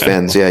sports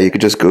fans, yeah, you could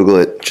just Google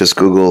it. Just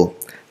Google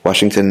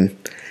Washington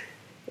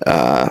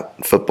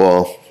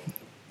football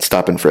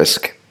stop and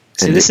frisk.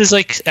 See, this is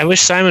like, I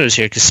wish Simon was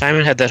here, because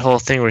Simon had that whole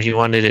thing where he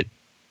wanted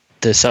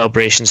the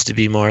celebrations to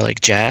be more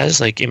like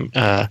jazz, like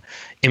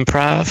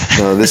improv.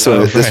 No, this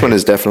one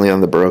is definitely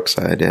on the Baroque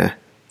side, yeah.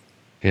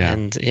 Yeah.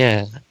 And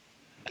yeah.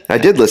 I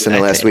did listen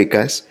to last week,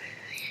 guys.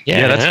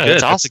 Yeah, that's good.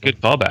 That's That's awesome. a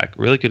good callback.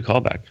 Really good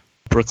callback.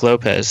 Brooke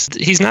Lopez.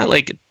 He's not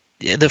like,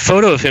 the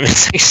photo of him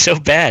is like so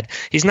bad.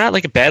 He's not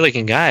like a bad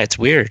looking guy. It's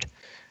weird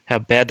how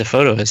bad the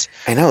photo is.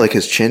 I know, like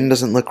his chin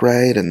doesn't look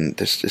right, and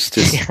there's just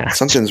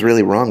something's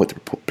really wrong with the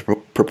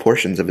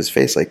proportions of his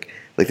face. Like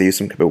they use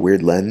some kind of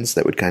weird lens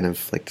that would kind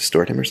of like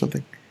distort him or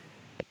something.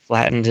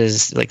 Flattened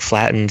his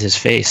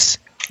face.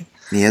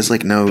 And he has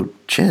like no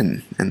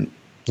chin, and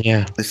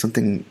Yeah. there's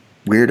something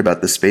weird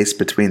about the space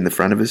between the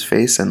front of his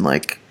face and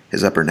like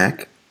his upper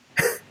neck.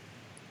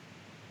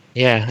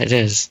 Yeah, it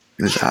is.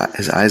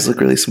 His eyes look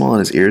really small, and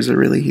his ears are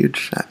really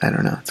huge. I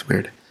don't know. It's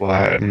weird.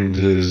 Flattened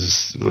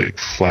his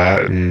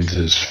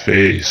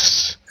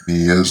face.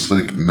 He has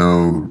like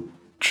no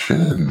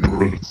chin.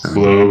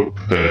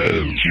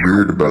 Lopez.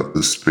 Weird about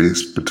the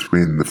space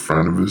between the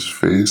front of his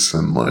face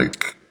and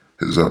like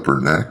his upper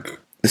neck.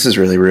 This is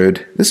really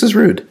rude. This is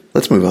rude.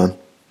 Let's move on.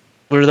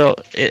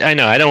 I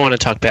know. I don't want to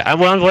talk bad.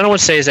 What I want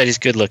to say is that he's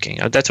good looking.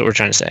 That's what we're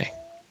trying to say.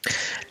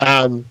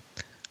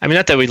 I mean,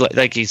 not that we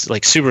like he's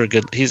like super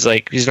good. He's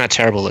not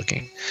terrible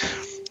looking.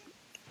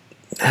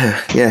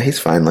 Yeah, he's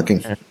fine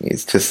looking.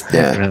 He's just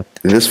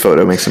this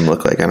photo makes him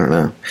look like I don't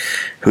know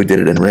who did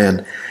it and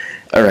ran.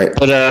 All right.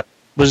 But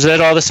was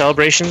that all the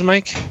celebrations,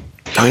 Mike?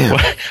 Oh yeah.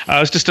 Well, I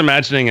was just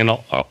imagining an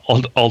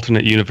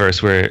alternate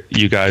universe where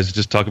you guys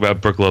just talk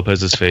about Brooke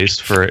Lopez's face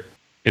for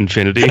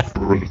infinity.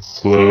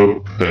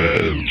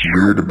 Lopez.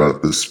 Weird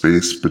about the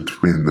space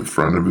between the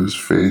front of his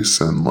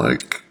face and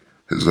like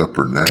his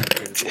upper neck.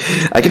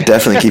 I could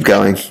definitely keep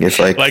going if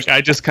like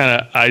I just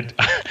kind of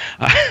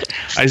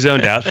I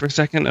zoned out for a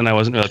second and I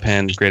wasn't really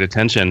paying great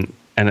attention,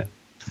 and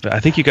I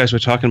think you guys were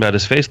talking about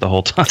his face the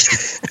whole time.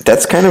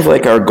 that's kind of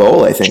like our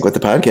goal, I think, with the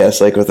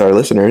podcast, like with our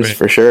listeners,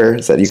 for sure,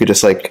 is that you could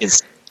just like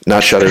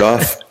not shut it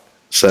off.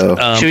 So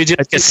should we do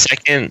like a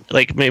second?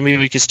 Like maybe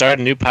we could start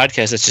a new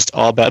podcast that's just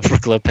all about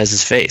Brooke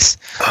Lopez's face.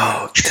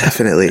 Oh,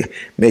 definitely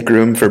make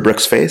room for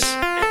Brooke's face.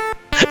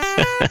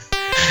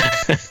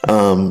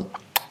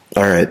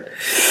 All right.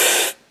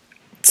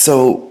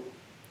 So,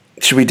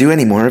 should we do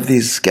any more of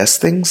these guest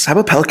things? How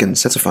about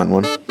Pelicans? That's a fun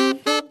one.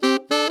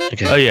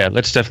 Okay. Oh yeah,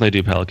 let's definitely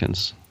do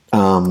Pelicans.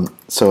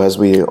 So as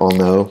we all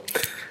know,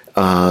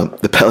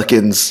 the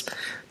Pelicans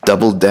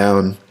doubled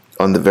down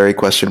on the very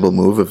questionable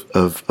move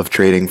of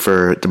trading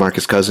for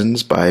DeMarcus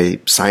Cousins by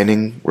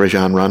signing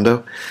Rajon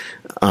Rondo,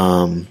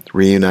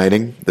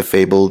 reuniting the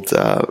fabled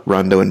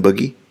Rondo and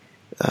Boogie,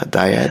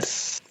 Dyad,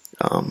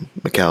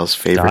 Macal's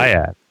favorite.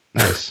 Dyad,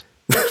 nice.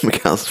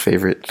 Macal's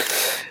favorite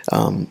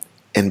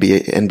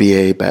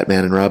NBA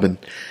Batman and Robin.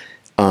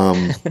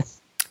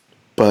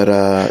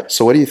 But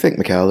so what do you think,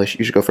 Macal?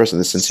 You should go first on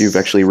this, since you've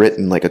actually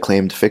written like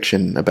acclaimed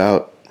fiction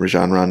about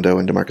Rajon Rondo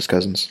and DeMarcus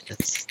Cousins.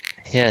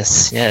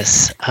 Yes.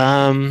 It's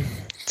a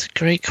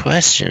great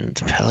question.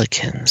 The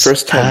Pelicans.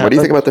 First 10. What do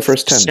you think about the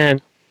first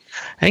 10?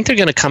 I think they're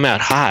going to come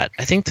out hot.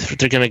 I think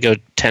they're going to go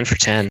 10 for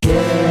 10.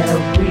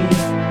 Yeah, we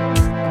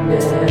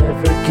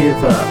never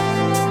give up.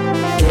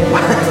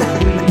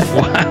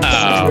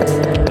 Wow.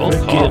 Bold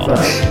call.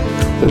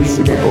 That's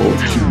super bold.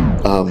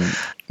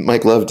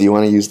 Mike Love, do you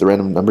want to use the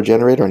random number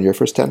generator on your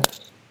first 10?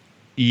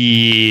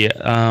 Yeah,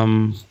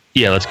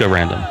 let's go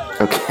random.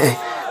 Okay.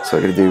 So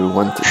we're going to do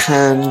 1 to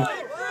 10,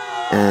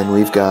 and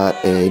we've got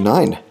a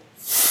 9.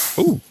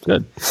 Ooh,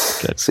 good.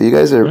 So you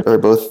guys are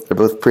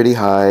both pretty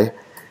high.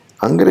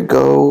 I'm going to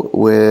go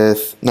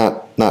with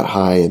not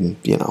high, and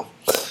you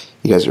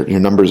guys your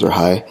numbers are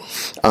high.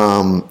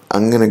 I'm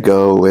going to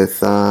go with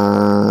 5.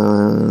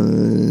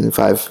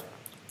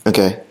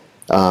 Okay.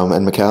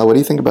 And Macal, what do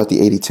you think about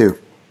the 82?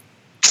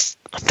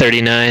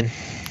 39.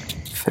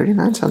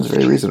 39 sounds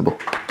very reasonable.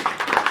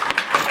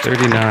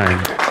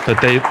 39, but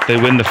they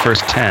win the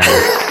first 10.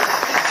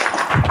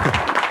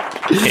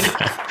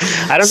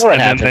 I don't know what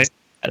happened.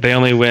 They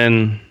only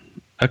win.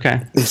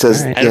 Okay. He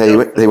says,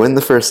 right. they win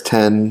the first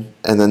 10,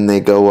 and then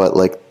they go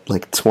like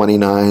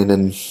 29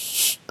 and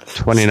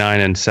 29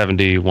 and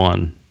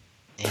 71.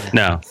 Yeah.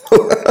 No,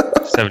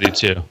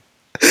 72.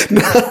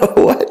 No,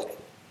 what?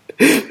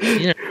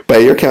 Yeah. By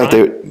your count,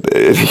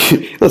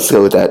 let's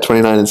go with that.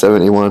 29 and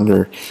 71,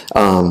 or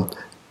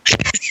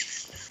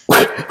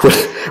what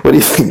do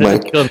you think,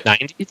 Mike? Equal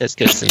 90? That's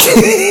good.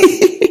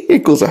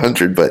 Equals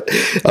 100, but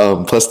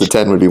plus the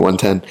 10 would be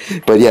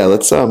 110. But yeah,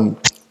 let's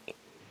what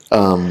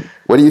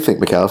do you think,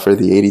 Macal, for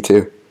the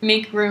 82?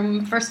 Make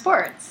room for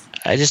sports.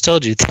 I just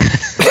told you.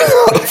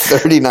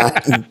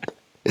 39.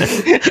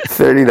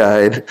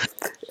 39.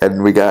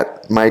 And we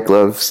got Mike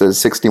Love says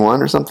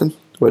 61 or something.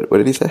 What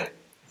did he say?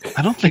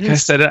 I don't think I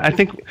said it. I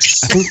think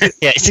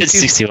yeah, it said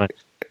 61.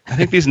 I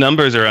think these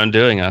numbers are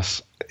undoing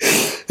us.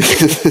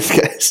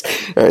 Guys.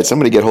 All right,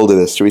 somebody get hold of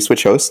this. Should we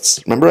switch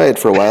hosts? Remember, I had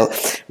for a while.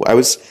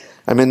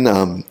 I'm in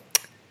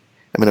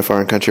a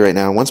foreign country right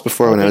now. Once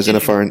before, when I was in a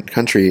foreign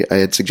country, I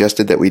had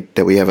suggested that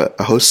we have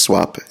a host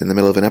swap in the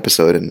middle of an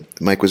episode, and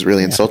Mike was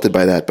really insulted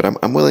by that. But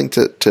I'm willing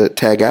to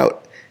tag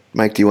out.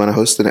 Mike, do you want to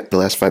host the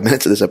last 5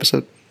 minutes of this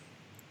episode?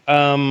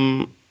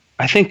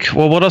 I think.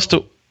 Well, what else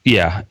do?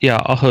 Yeah.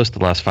 I'll host the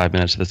last 5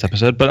 minutes of this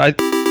episode.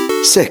 But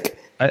Sick.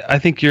 I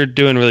think you're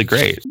doing really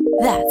great.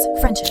 That's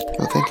friendship.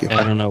 Oh, thank you.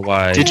 I don't know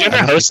why. Did you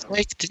ever host,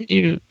 Mike? Didn't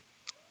you?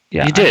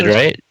 Yeah, you did,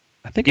 right?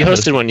 I think you I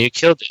hosted one. You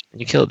killed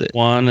it.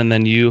 One, and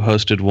then you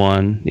hosted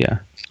one. Yeah.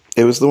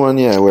 It was the one,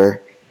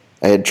 where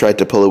I had tried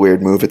to pull a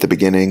weird move at the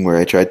beginning, where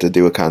I tried to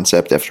do a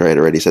concept after I had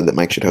already said that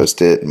Mike should host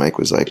it, and Mike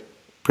was like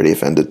pretty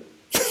offended.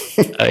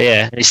 Oh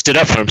yeah, he stood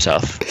up for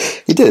himself.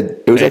 He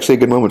did. It was actually a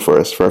good moment for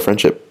us, for our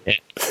friendship.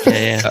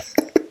 Yeah.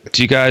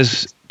 Do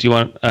you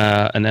want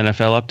an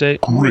NFL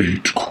update?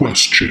 Great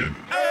question.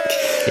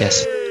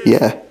 Yes.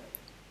 Yeah.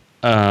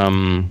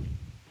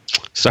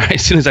 Sorry,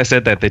 as soon as I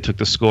said that, they took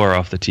the score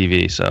off the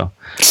TV, so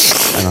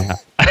I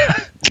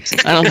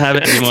don't have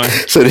it anymore.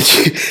 So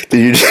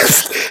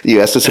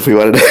you asked us if we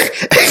wanted an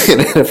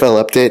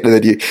NFL update, and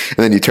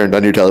then you turned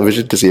on your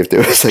television to see if there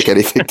was like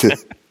anything to.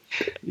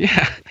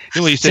 Yeah.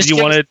 Well, you said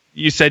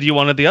you said you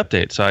wanted the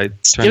update, so I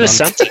turned Give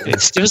us on something.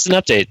 Give us an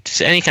update.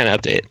 Just any kind of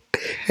update.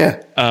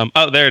 Yeah.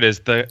 There it is.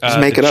 Just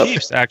make it the up.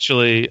 Chiefs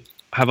actually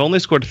have only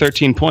scored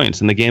 13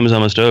 points, and the game is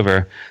almost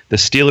over. The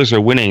Steelers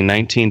are winning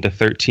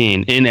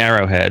 19-13 in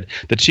Arrowhead.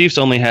 The Chiefs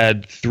only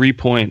had 3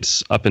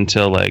 points up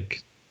until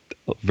like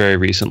very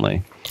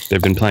recently.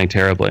 They've been playing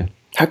terribly.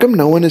 How come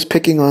no one is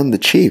picking on the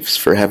Chiefs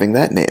for having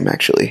that name?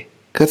 Actually,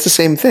 'cause that's the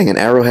same thing. And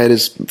Arrowhead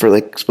is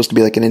supposed to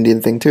be like an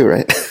Indian thing too,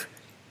 right?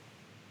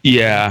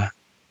 Yeah.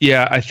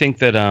 I think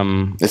that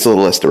it's a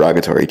little less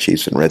derogatory,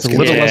 Chiefs and Redskins. A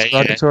little less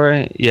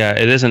derogatory. Yeah,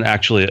 it isn't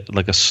actually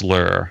like a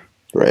slur.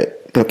 Right.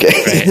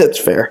 Okay. Right. That's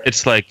fair.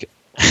 It's like,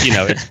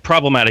 it's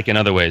problematic in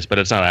other ways, but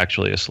it's not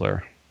actually a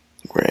slur.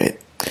 Right.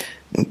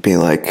 It'd be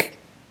like,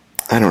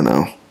 I don't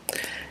know.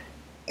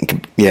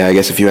 Yeah, I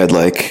guess if you had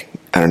like,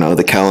 I don't know,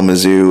 the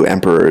Kalamazoo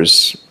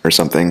Emperors or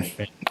something,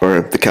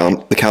 or the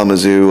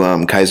Kalamazoo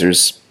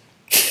Kaisers.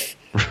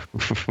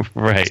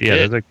 Right.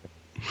 Yeah.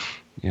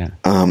 Yeah.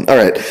 All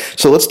right.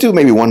 So let's do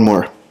maybe one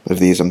more of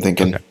these. I'm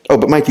thinking. Okay. Oh,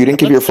 but Mike, you didn't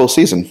give your full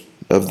season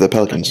of the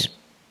Pelicans.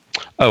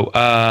 Oh,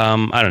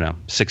 I don't know,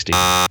 60.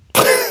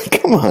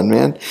 Come on,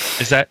 man.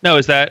 Is that?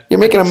 You're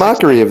making a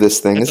mockery of this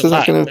thing. This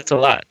isn't going to. That's a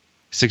lot.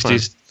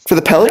 60s for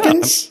the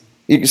Pelicans.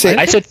 You say.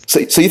 I said.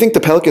 So you think the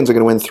Pelicans are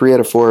going to win 3 out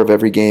of 4 of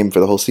every game for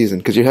the whole season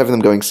because you're having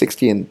them going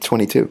 60 and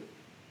 22.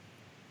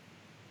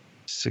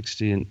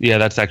 60 and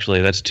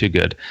that's too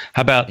good.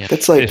 How about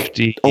that's like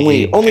 50?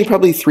 Only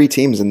probably 3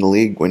 teams in the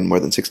league win more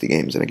than 60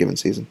 games in a given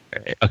season.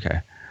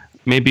 Okay,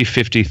 maybe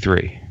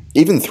 53.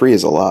 Even 3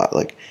 is a lot.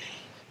 Like,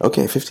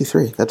 okay,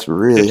 53. That's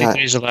really 53 high.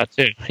 53 is a lot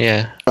too.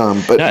 Yeah.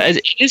 But no,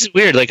 it is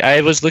weird. Like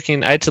I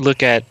had to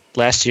look at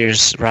last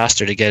year's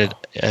roster to get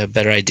a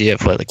better idea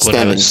of what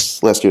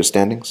standings. Last year's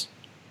standings.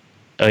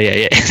 Oh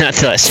yeah,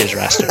 not last year's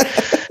roster.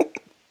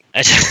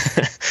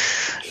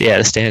 Yeah,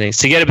 the standings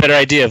to get a better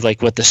idea of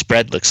like what the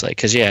spread looks like.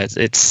 Because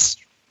it's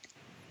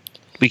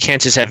we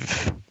can't just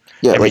have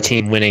every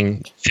team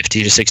winning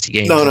 50 to 60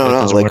 games. No.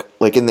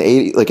 Like in the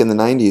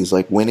 90s,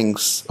 like winning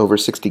over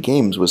 60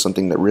 games was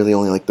something that really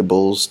only like the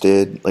Bulls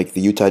did. Like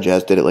the Utah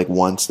Jazz did it like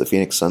once. The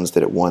Phoenix Suns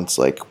did it once.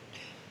 Like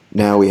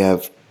now we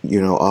have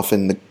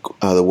often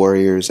the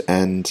Warriors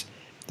and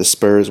the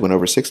Spurs went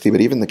over 60,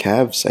 but even the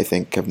Cavs I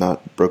think have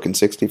not broken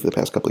 60 for the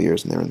past couple of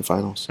years, and they're in the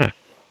finals.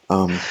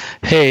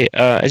 Hey,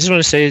 I just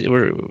want to say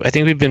I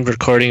think we've been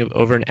recording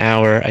over an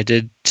hour. I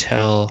did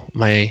tell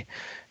my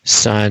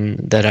son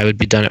that I would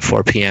be done at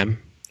 4 p.m.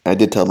 I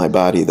did tell my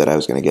body that I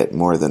was going to get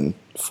more than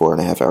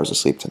 4.5 hours of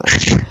sleep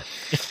tonight.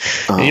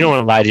 You don't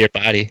want to lie to your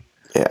body.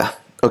 Yeah.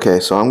 Okay,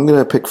 so I'm going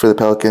to pick for the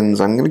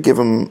Pelicans. I'm going to give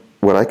them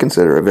what I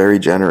consider a very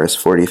generous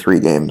 43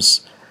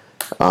 games.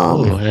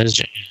 That is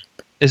generous.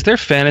 Is there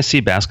fantasy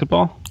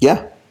basketball?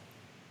 Yeah.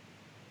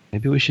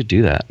 Maybe we should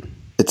do that.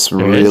 It's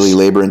really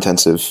labor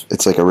intensive.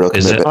 It's like a real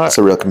commitment. It's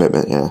a real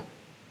commitment, yeah.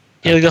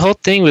 Yeah, like the whole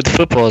thing with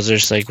football is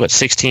there's like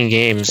 16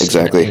 games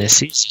exactly in a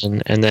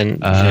season, and then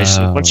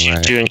once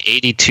you're doing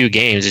 82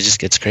 games, it just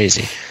gets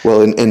crazy.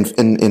 Well,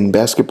 in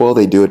basketball,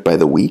 they do it by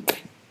the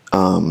week.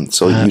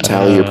 So you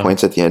tally your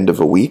points at the end of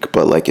a week,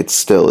 but like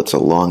it's a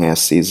long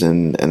ass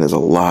season, and there's a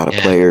lot of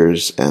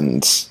players,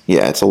 and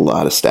it's a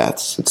lot of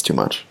stats. It's too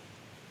much.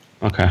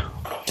 Okay,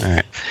 all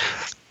right.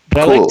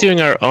 But cool. I like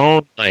doing our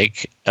own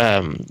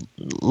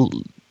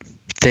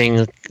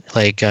thing,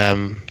 like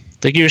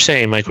you were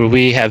saying, Mike, where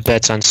we have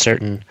bets on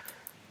certain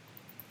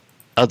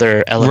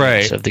other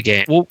elements of the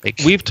game. Well,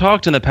 we've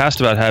talked in the past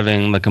about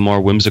having like a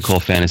more whimsical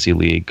fantasy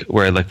league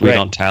where like we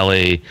don't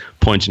tally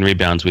points and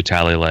rebounds. We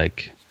tally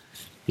like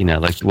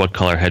what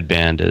color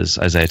headband is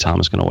Isaiah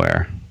Thomas going to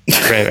wear.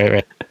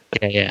 Right.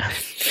 Yeah.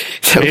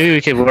 Maybe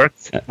we could work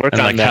And on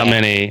like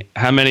that.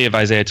 how many of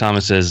Isaiah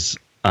Thomas's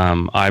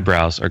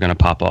eyebrows are going to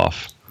pop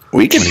off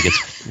We could.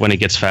 when he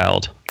gets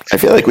fouled? I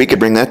feel like we could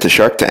bring that to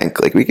Shark Tank.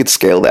 Like we could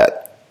scale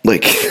that.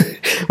 Like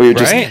we would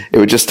just Right? it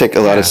would just take a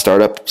lot of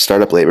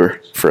startup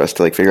labor for us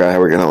to like figure out how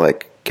we're gonna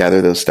like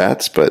gather those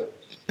stats. But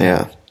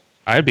yeah,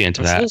 I'd be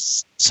into that.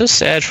 So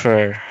sad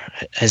for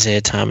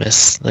Isaiah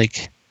Thomas.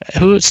 Like,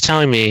 who was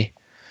telling me?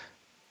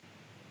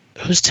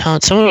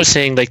 Someone was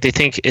saying like they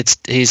think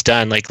he's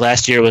done. Like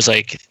last year was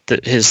like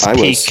his I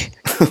peak.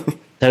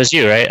 That was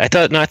you, right? I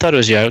thought it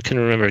was you. I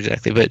couldn't remember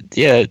exactly, but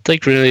yeah, it's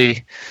like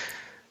really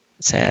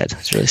sad.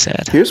 It's really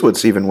sad. Here's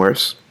what's even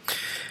worse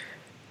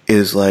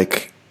is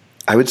like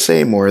I would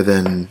say more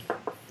than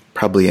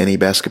probably any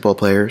basketball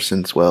player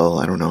since, well,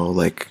 I don't know,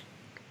 like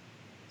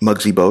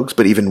Muggsy Bogues,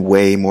 but even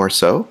way more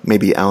so,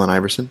 maybe Allen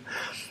Iverson.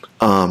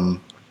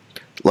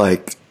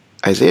 Like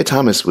Isaiah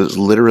Thomas was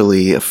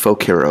literally a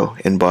folk hero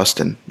in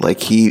Boston.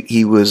 Like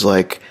he was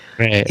like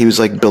Right. he was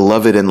like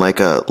beloved in like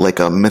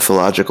a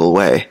mythological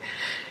way.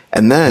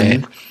 And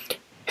then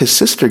his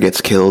sister gets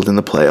killed in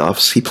the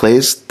playoffs. He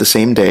plays the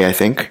same day, I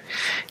think.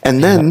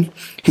 And then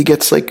he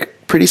gets like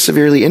pretty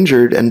severely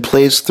injured and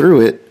plays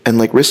through it and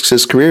like risks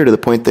his career to the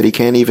point that he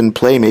can't even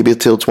play maybe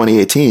until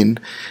 2018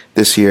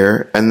 this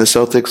year. And the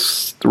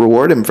Celtics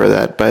reward him for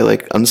that by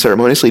like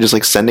unceremoniously just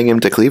like sending him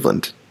to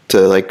Cleveland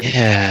to like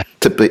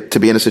to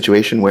be in a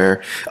situation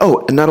where,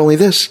 oh, and not only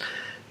this,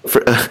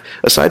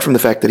 aside from the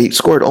fact that he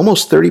scored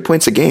almost 30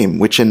 points a game,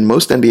 which in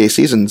most NBA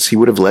seasons he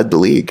would have led the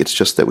league. It's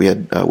just that we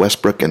had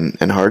Westbrook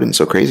and Harden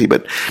so crazy.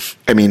 But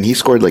I mean, he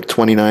scored like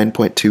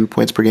 29.2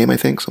 points per game, I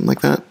think, something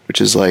like that,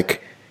 which is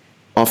like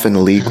often the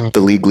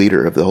league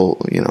leader of the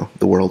whole,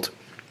 the world.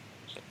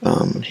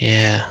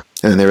 Yeah.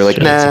 And they were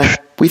like, nah,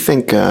 we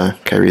think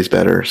Kyrie's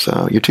better,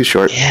 so you're too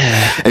short.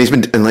 Yeah. And he's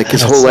been, and like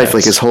his whole life,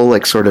 like his whole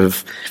like sort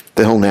of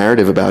the whole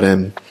narrative about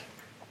him,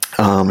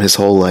 his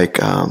whole like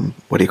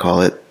what do you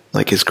call it?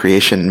 Like his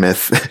creation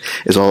myth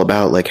is all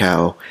about like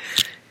how,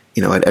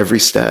 at every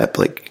step,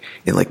 like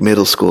in like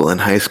middle school and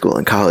high school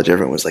and college,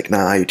 everyone was like,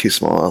 nah, you're too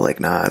small. Like,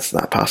 nah, it's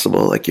not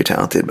possible. Like, you're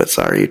talented, but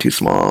sorry, you're too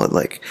small. And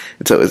like,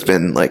 and so it's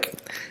been like,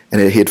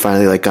 and he had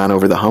finally like gone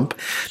over the hump.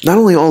 Not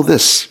only all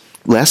this,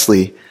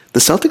 lastly, the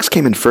Celtics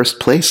came in first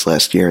place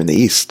last year in the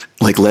East,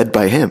 like led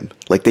by him.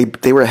 Like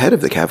they were ahead of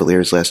the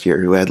Cavaliers last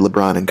year, who had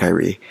LeBron and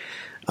Kyrie.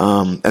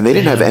 And they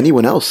didn't have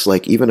anyone else,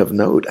 like even of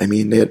note. I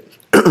mean, they had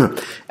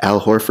Al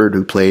Horford,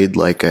 who played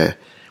like a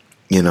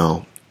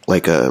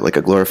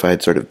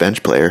glorified sort of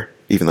bench player,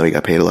 even though he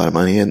got paid a lot of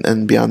money.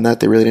 And beyond that,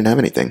 they really didn't have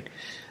anything.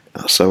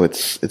 So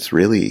it's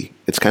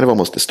kind of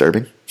almost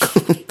disturbing.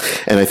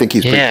 And I think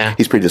he's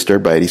pretty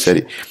disturbed by it. He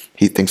said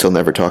he thinks he'll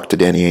never talk to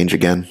Danny Ainge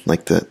again,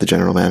 like the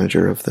general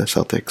manager of the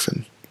Celtics,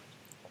 and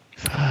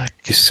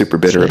he's super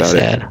bitter really about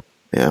sad. it.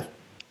 Yeah,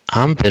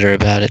 I'm bitter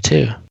about it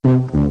too.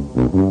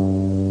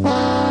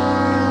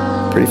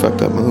 pretty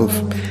fucked up move.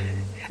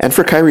 And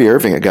for Kyrie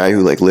Irving, a guy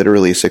who like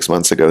literally 6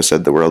 months ago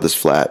said the world is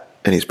flat,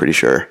 and he's pretty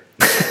sure,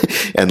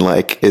 and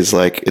like is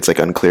like it's like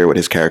unclear what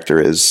his character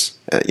is.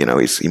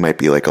 He might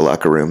be like a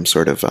locker room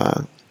sort of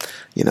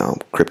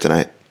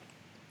kryptonite.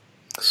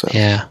 So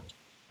yeah.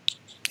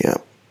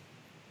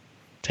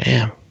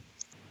 Damn.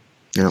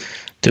 Yeah.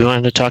 Do you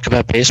want to talk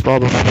about baseball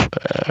before,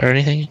 or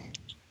anything?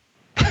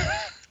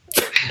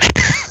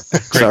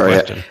 Sorry,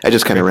 I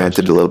just kind of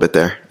ranted a little bit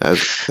there. That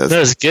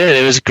was good.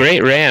 It was a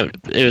great rant.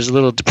 It was a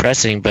little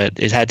depressing, but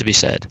it had to be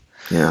said.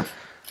 Yeah.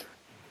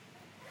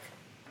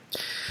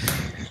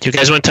 Do you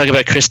guys want to talk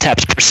about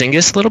Kristaps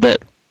Porzingis a little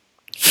bit?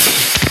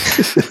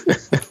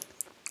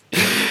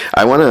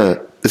 I want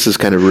to. This is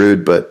kind of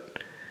rude, but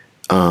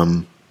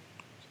the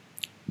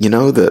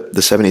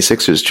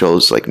 76ers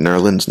chose like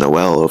Nerlens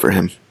Noel over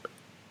him.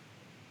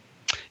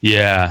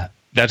 Yeah,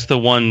 that's the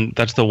one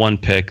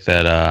pick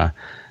that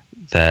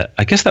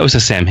I guess that was a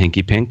Sam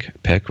Hinkie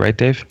pick, right,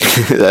 Dave?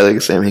 I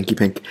like Sam Hinkie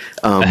Pink.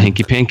 A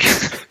Hinkie Pink.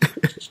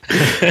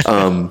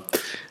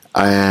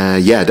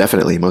 Yeah,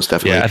 definitely, most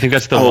definitely. Yeah, I think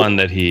that's the one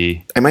that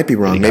he. I might be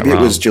wrong. Maybe it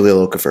was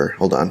Jahlil Okafor.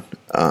 Hold on.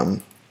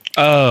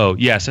 Oh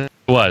yes, it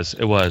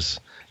was.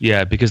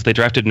 Yeah, because they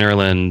drafted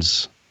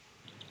Nerlens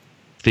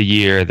the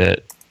year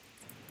that.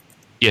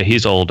 Yeah,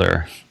 he's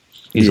older.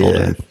 He's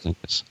older.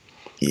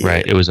 Yeah.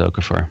 Right, it was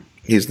Okafor.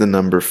 He's the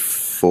number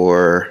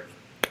 4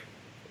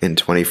 in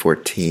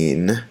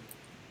 2014.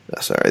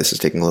 Sorry, this is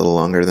taking a little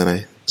longer than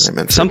I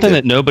meant. Something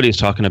that nobody's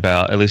talking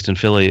about, at least in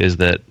Philly, is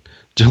that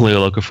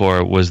Jahlil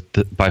Okafor was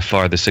by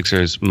far the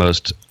Sixers'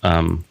 most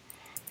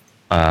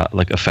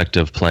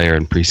effective player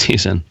in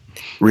preseason.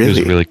 Really? He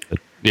was really good.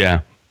 Yeah.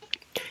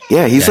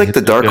 Yeah, he's like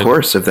the dark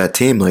horse of that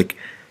team. Like,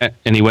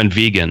 and he went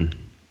vegan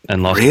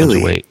and lost a bunch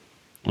of weight.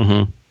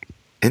 Mm-hmm.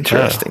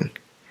 Interesting.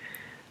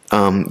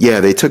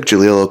 Yeah, they took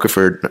Jahlil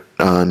Okafor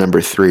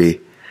number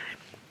 3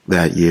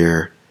 that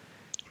year.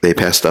 They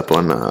passed up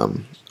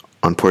on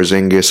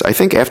Porzingis. I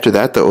think after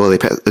that, though, they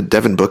passed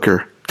Devin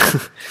Booker.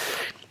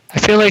 I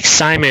feel like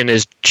Simon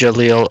is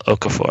Jahlil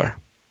Okafor.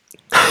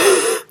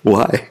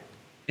 Why?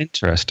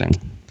 Interesting.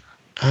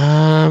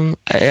 I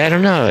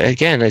don't know.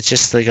 Again, it's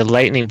just like a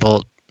lightning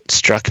bolt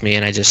struck me,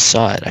 and I just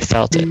saw it. I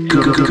felt it.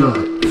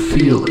 Gut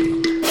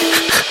feeling.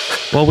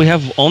 Well, we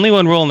have only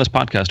one rule in this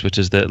podcast, which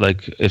is that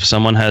like if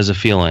someone has a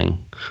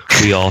feeling,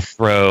 we all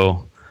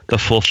throw the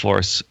full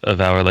force of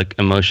our like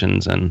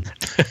emotions and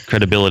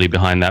credibility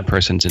behind that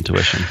person's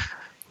intuition.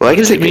 Well, I What can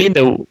does it take mean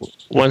though?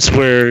 Once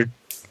we're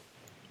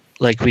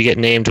like we get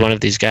named one of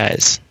these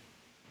guys.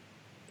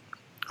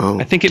 Oh,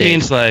 I think it Dave.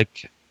 means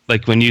like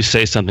when you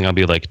say something, I'll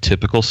be like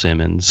typical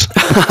Simmons.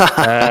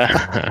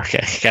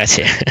 Okay,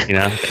 gotcha. You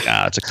know,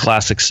 it's a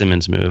classic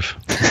Simmons move.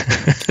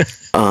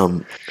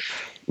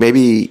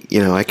 maybe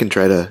I can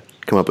try to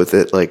come up with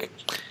it. Like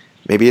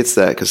maybe it's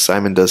that because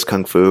Simon does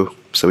kung fu,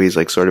 so he's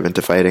like sort of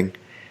into fighting.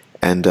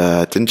 And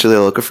didn't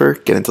Jahlil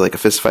Okafor get into like a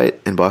fist fight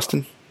in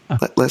Boston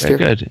last year?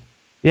 Very good.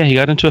 Yeah, he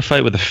got into a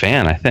fight with a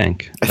fan, I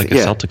think, like a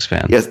Celtics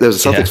fan. Yes, there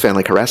was a Celtics fan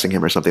like harassing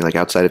him or something like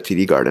outside of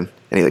TD Garden,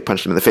 and he like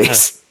punched him in the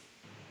face.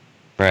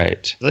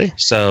 Right. Really?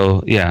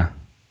 So yeah,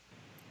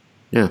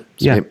 Yeah, so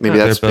Yeah. maybe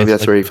No, that's they're both, maybe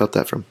that's like- where he felt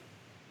that from.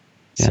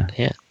 yeah.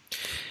 Yeah.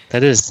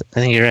 That is.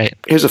 I think you're right.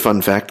 Here's a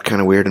fun fact, kind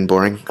of weird and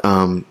boring,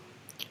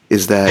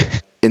 is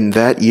that in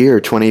that year,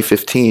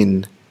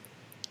 2015,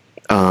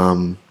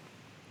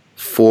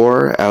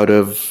 4 out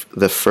of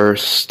the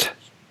first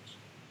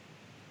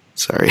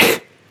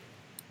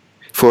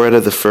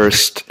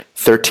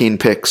 13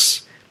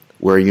 picks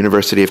were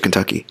University of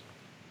Kentucky.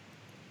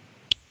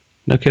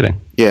 No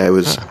kidding. Yeah, it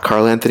was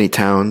Karl Anthony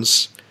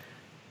Towns,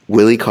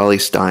 Willie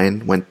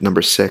Cauley-Stein went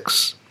number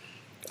 6,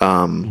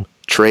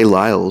 Trey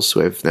Lyles,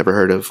 who I've never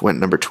heard of, went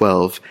number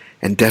 12,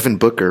 and Devin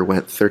Booker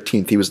went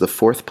 13th. He was the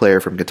 4th player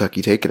from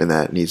Kentucky taken in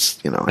that, and he's,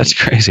 That's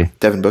crazy.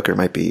 Devin Booker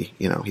might be,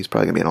 he's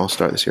probably going to be an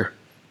all-star this year.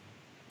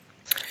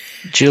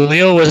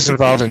 Jahlil was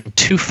involved in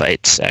 2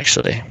 fights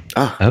actually.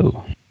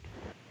 Oh,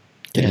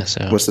 Yeah.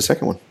 So. What's the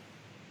second one?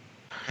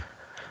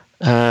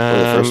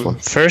 the first one?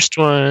 First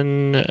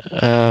one.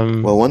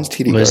 Well, one's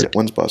TD was Garden,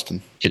 one's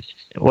Boston.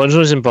 One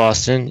was in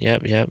Boston.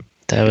 Yep.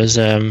 That was.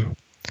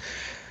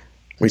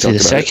 We See, the talked about it.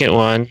 second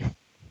one.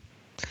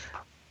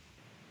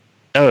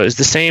 Oh, it was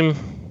the same.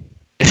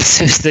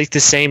 It's like the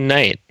same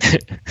night.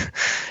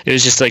 It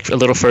was just like a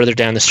little further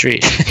down the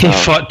street. he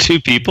fought 2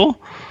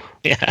 people.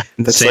 Yeah.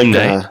 That's Same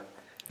like, night.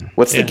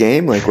 What's the Yeah.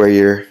 game like where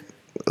you're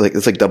like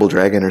it's like Double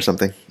Dragon or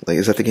something? Like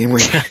is that the game where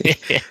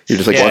you're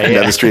just like Yeah, walking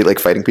down yeah. the street like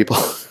fighting people?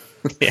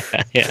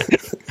 Yeah.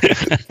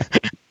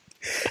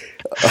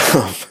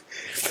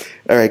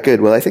 All right,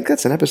 good. Well, I think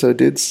that's an episode,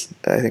 dudes.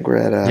 I think we're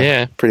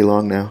at pretty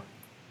long now.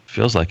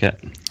 Feels like it.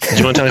 Do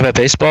you want to talk about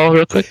baseball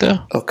real quick though?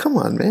 Oh, come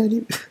on,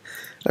 man.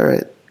 All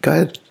right, go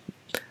ahead.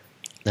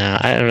 No,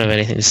 I don't have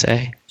anything to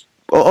say.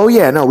 Oh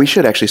yeah, no, we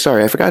should actually.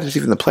 Sorry, I forgot it's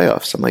even the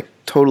playoffs. I'm like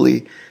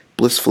totally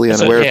blissfully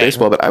unaware of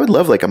baseball, but I would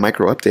love like a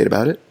micro update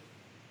about it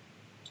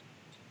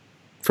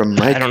from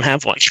Mike. I don't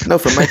have one. No,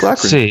 from Mike Lockren.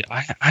 See,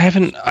 I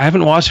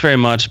haven't watched very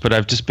much, but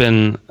I've just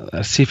been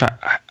see if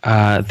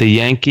the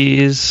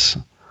Yankees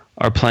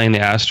are playing the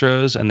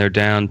Astros and they're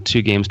down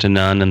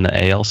 2-0 in the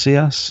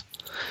ALCS.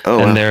 Oh,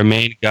 and wow. their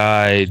main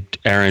guy,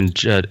 Aaron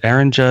Judge. I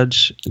think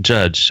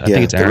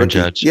it's the Aaron rookie.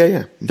 Judge.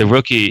 Yeah. The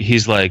rookie,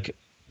 he's like,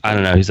 I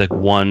don't know, he's like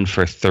 1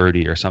 for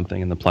 30 or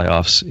something in the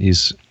playoffs.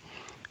 He's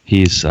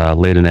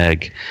laid an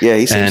egg. Yeah,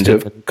 he seems And- to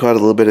have caught a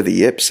little bit of the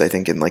yips, I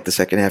think, in like the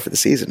second half of the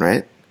season,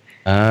 right?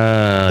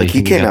 Like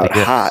He came out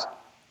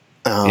hot.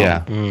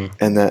 Yeah.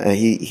 And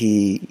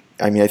he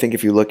I mean, I think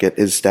if you look at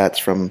his stats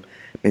from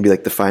maybe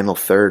like the final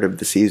third of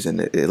the season,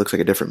 it looks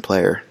like a different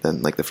player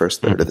than like the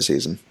first third of the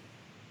season.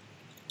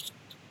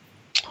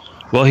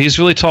 Well, he's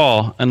really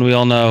tall, and we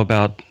all know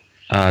about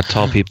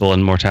tall people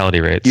and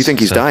mortality rates. You think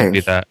he's dying?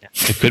 It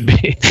could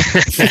be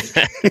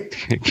that.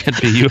 It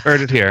could be. You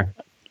heard it here.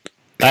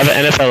 I have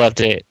an NFL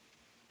update.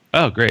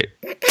 Oh, great.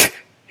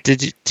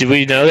 Did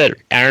we know that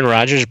Aaron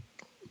Rodgers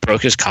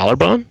broke his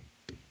collarbone?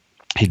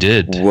 He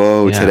did.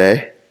 Whoa, Yeah.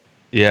 today?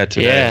 Yeah,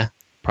 today. Yeah.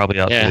 Probably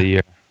out Yeah. for the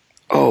year.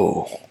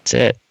 Oh, That's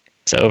it.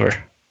 It's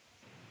over.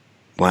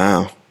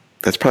 wow.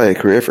 That's probably a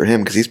career for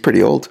him because he's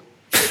pretty old.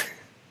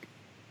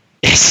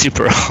 He's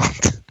super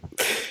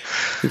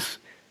old.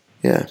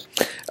 Yeah.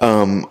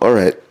 All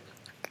right.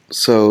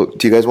 So,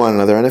 do you guys want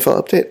another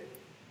NFL update?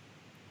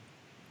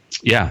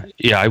 Yeah,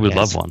 I would Yes.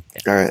 love one.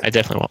 All right. I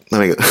definitely won't.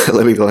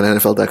 Let me go on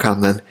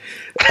NFL.com then.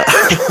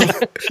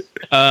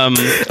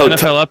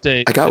 NFL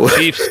update. I got the one.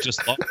 Chiefs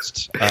just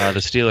lost. The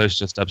Steelers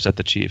just upset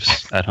the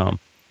Chiefs at home.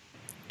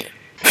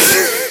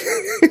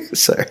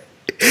 Sorry.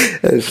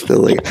 I was still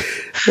like,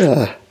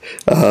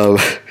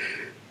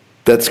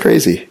 that's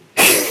crazy.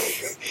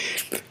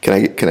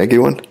 Can I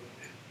get one?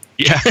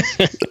 Yeah.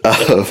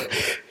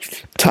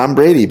 Tom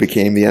Brady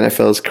became the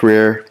NFL's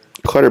career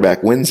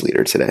quarterback wins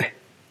leader today.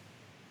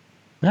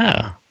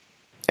 Oh,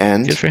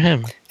 And good for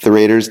him. the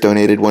Raiders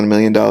donated $1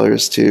 million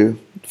to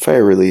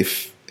fire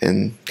relief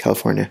in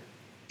California.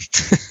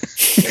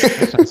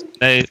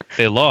 they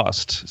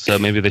lost, so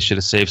maybe they should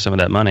have saved some of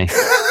that money.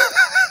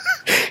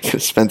 Could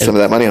have spent some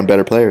of that money on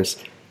better players.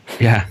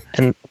 Yeah.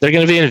 And they're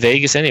going to be in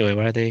Vegas anyway.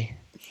 Why are they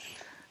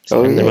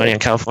spending their money on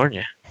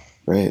California?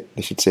 Right.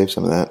 They should save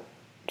some of that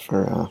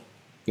for,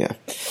 yeah.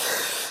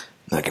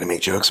 Not gonna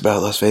make jokes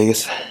about Las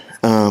Vegas.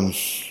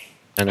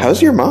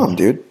 How's your mom,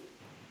 dude?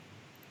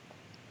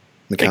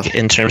 Like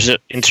in terms of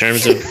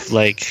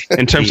like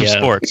in terms of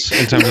sports,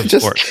 in terms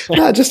of sports.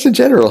 Nah, just in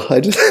general.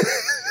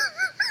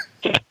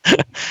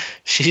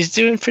 She's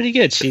doing pretty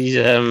good. She's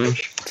I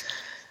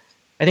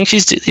think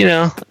she's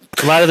a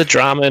lot of the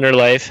drama in her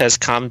life has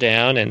calmed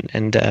down,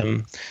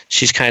 and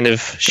she's kind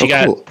of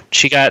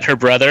she got her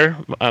brother,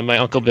 my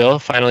Uncle Bill,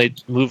 finally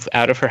moved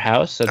out of her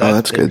house. So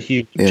that's good.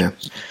 Huge. Yeah.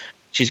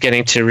 She's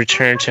getting to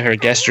return to her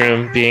guest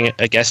room, being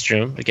a guest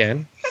room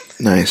again.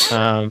 Nice.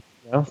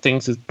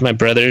 Things with my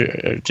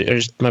brother.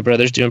 My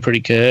brother's doing pretty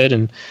good,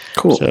 and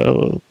cool.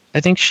 So I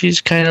think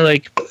she's kind of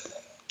like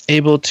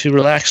able to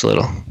relax a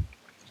little.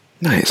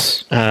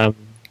 Nice.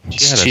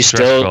 She's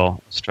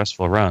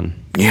stressful run.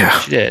 Yeah,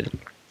 she did.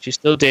 She's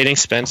still dating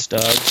Spence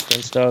Dog.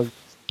 Spence Dog.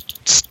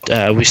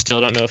 We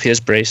still don't know if he has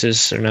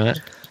braces or not.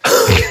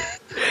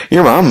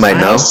 Your mom might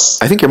know.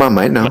 I think your mom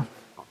might know.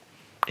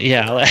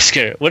 Yeah, I'll ask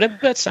her. What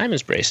about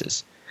Simon's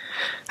braces?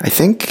 I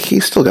think he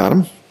still got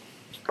them.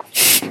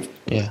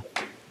 Yeah.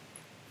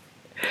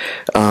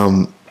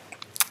 What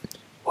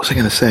was I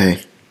gonna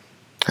say?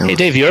 Hey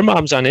Dave, your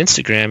mom's on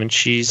Instagram and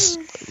she's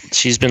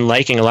been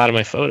liking a lot of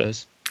my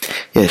photos.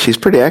 Yeah, she's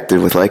pretty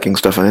active with liking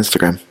stuff on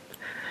Instagram.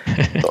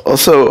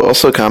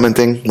 also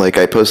commenting. Like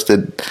I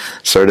posted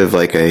sort of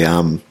like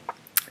a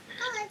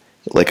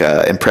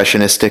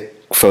impressionistic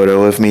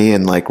photo of me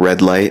in like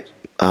red light,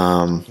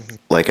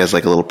 like as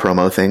like a little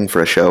promo thing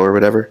for a show or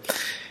whatever.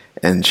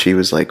 And she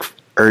was like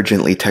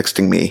urgently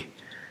texting me,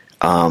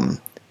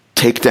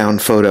 take down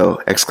photo, !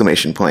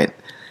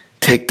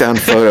 Take down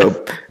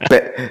photo.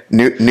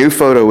 New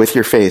photo with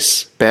your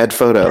face. Bad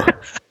photo.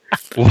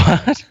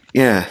 What?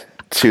 Yeah.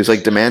 She was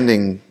like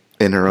demanding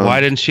in her own. Why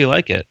didn't she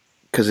like it?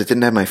 Because it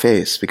didn't have my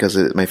face. Because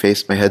my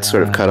head's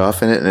sort of cut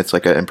off in it, and it's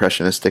like an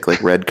impressionistic,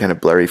 like red kind of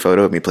blurry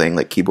photo of me playing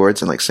like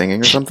keyboards and like singing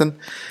or something.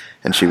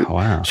 And she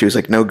was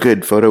like, no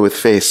good photo with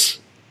face.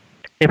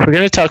 If we're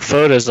gonna talk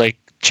photos, like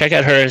check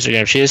out her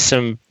Instagram. She has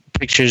some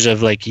pictures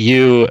of like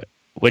you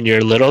when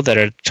you're little that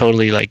are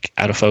totally like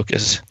out of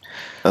focus.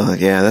 Oh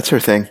yeah, that's her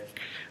thing.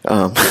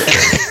 I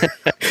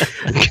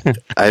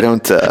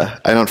don't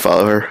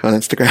follow her on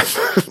Instagram,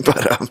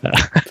 but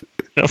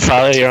you don't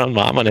follow your own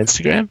mom on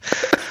Instagram?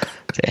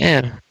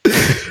 Damn.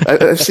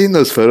 I've seen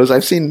those photos.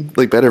 I've seen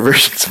like better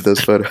versions of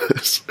those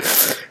photos.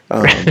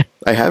 I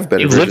have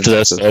better. You lived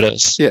those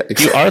photos. Yeah,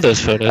 exactly. You are those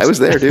photos. I was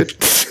there, dude.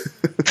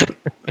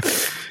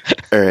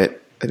 All right,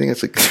 I think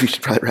that's we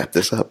should probably wrap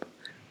this up.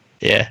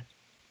 Yeah.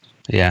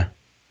 Yeah.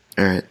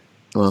 All right.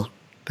 Well,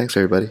 thanks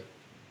everybody.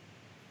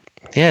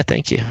 Yeah,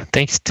 thank you.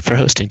 Thanks for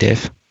hosting,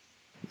 Dave.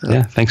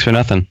 Yeah, thanks for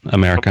nothing,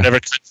 America. Whatever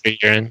country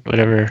you're in,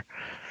 whatever,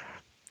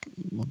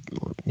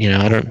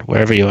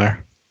 wherever you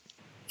are.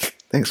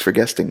 Thanks for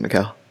guesting,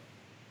 Mikal.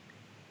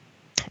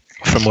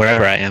 From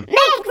wherever I am. Make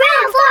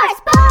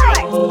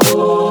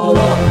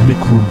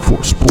room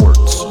for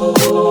sports!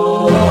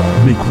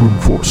 Make room for sports. Make room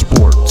for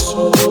sports.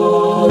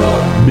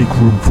 Make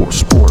room for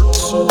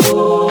sports.